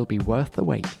 but it'll be worth the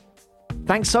wait.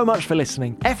 Thanks so much for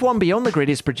listening. F1 Beyond the Grid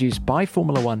is produced by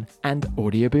Formula One and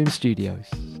Audio Boom Studios.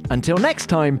 Until next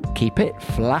time, keep it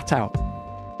flat out.